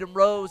died and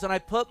rose, and I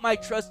put my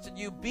trust in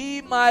you.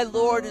 Be my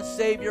Lord and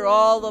Savior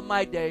all of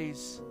my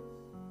days.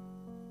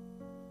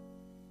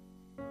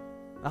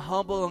 A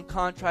humble and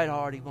contrite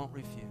heart he won't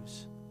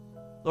refuse.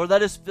 Lord,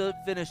 let us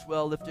finish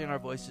well lifting our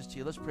voices to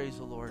you. Let's praise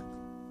the Lord.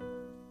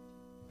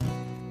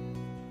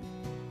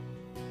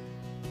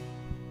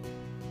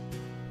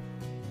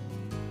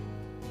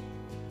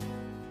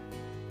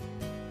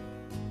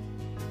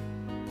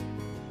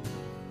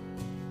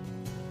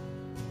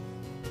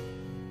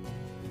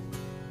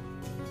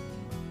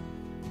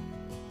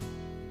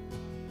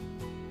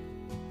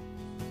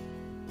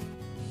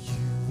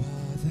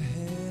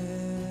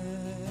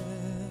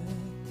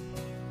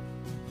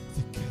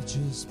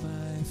 Just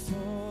my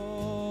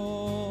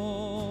fall.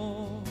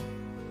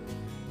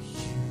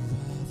 You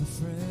are the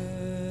friend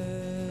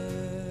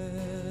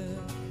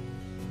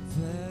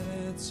that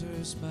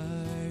answers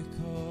my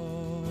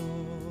call.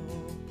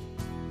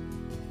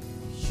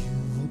 You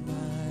are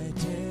my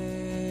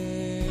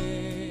day.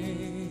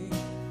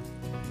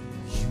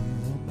 You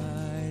are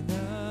my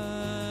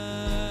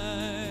night.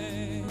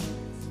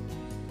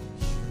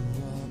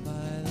 You are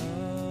my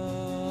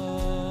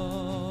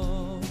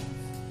love.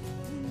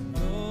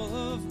 All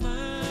of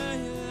my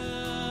life.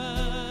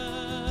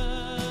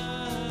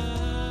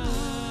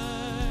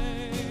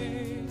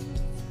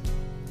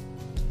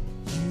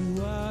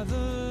 You are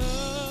the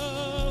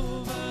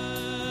love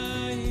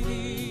I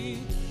need.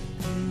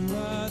 You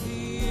are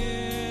the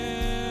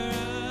air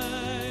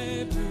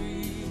I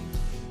breathe.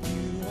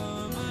 You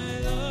are my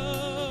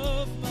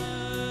love,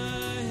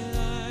 my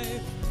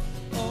life,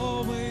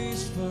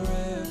 always,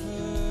 forever.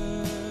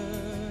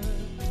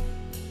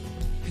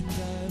 And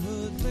I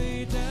would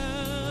lay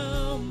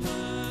down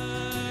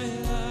my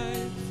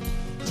life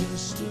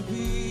just to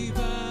be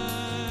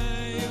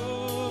by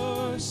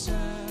your side.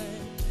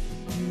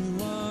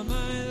 You are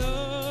my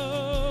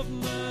love,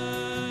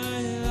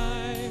 my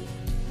life,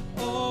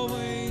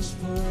 always,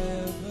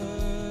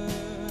 forever.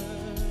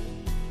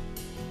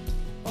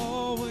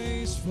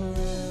 Always, forever.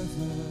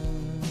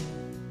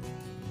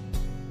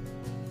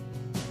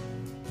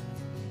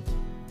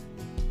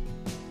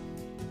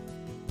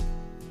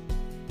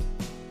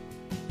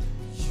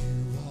 You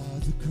are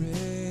the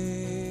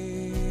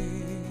grace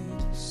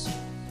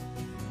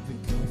that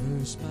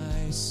covers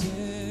my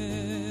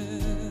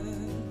sin.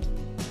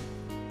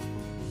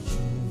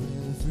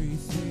 You're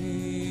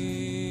everything,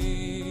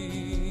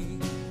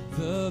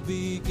 the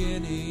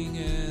beginning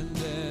and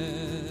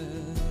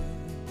end.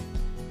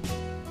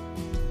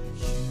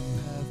 You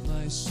have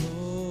my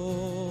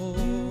soul,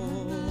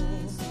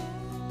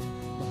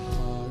 my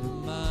heart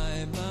and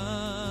my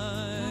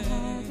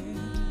mind.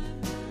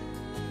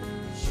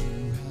 You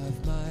have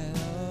my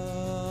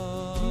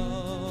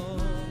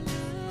love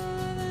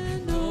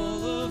and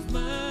all of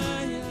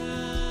my life.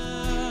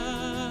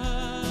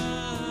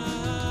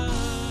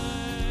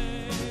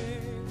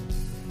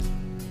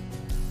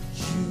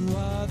 You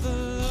are the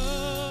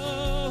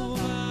love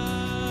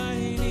I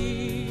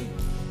need.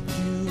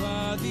 You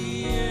are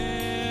the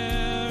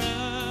air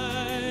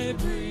I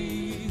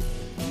breathe.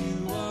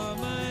 You are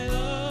my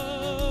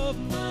love,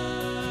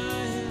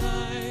 my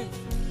life,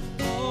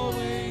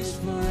 always,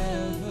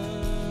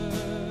 forever.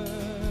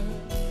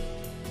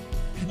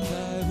 And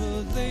I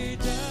will lay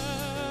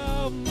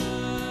down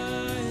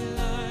my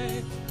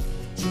life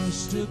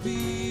just to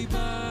be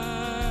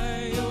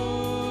by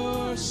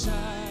your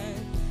side.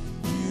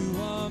 You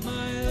are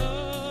my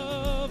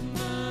love,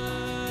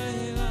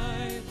 my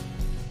life,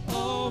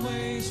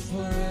 always,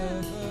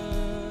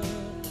 forever.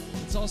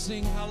 Let's all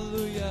sing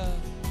hallelujah.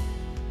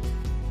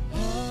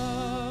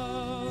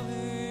 Hallelujah.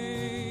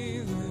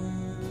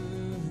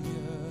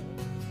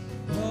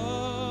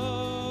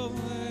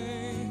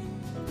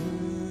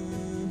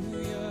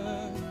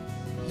 Hallelujah.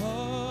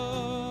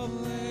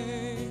 Hallelujah.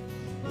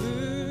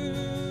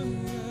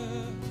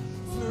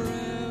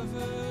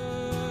 Forever.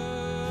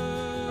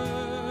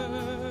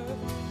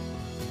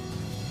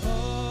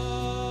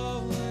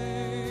 Hallelujah.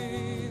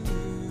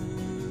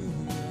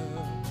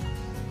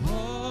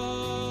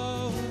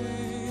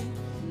 Hallelujah.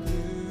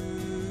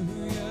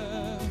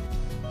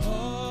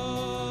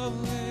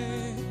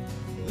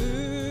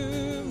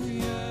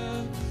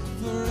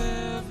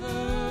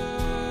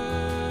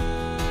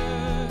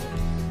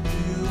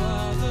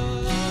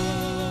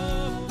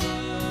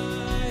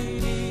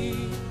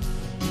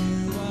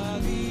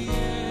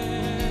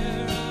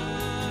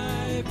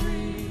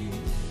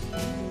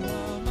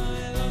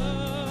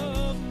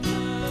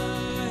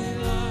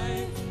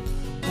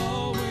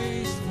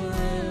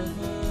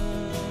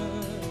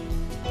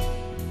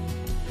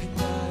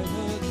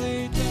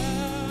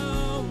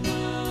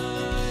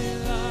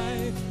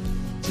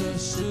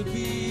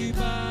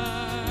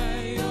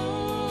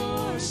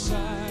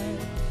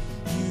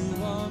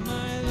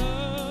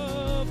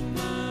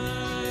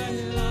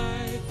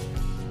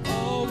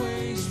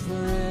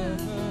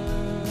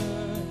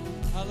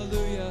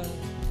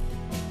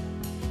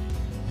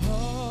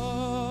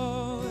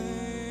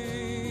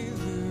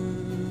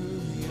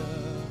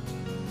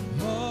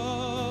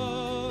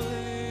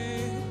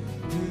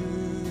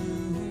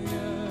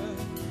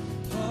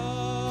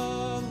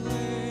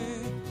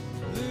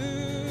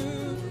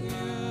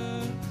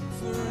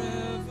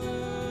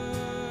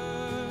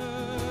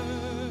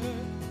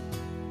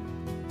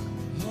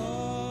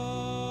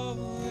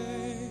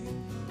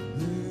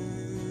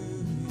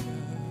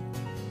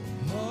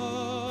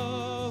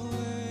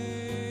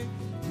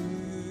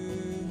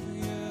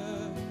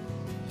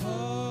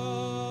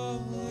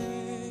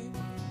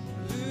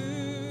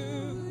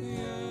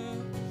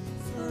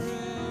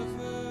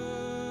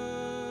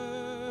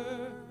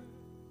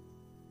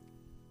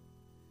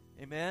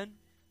 Amen.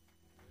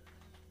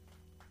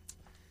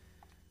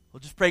 Well,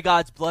 just pray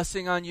God's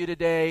blessing on you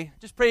today.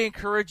 Just pray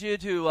encourage you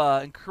to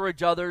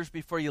encourage others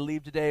before you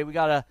leave today. We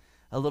got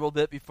a little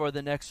bit before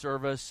the next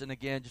service. And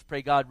again, just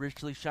pray God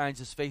richly shines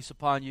his face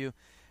upon you,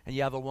 and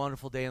you have a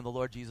wonderful day in the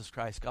Lord Jesus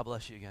Christ. God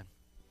bless you again.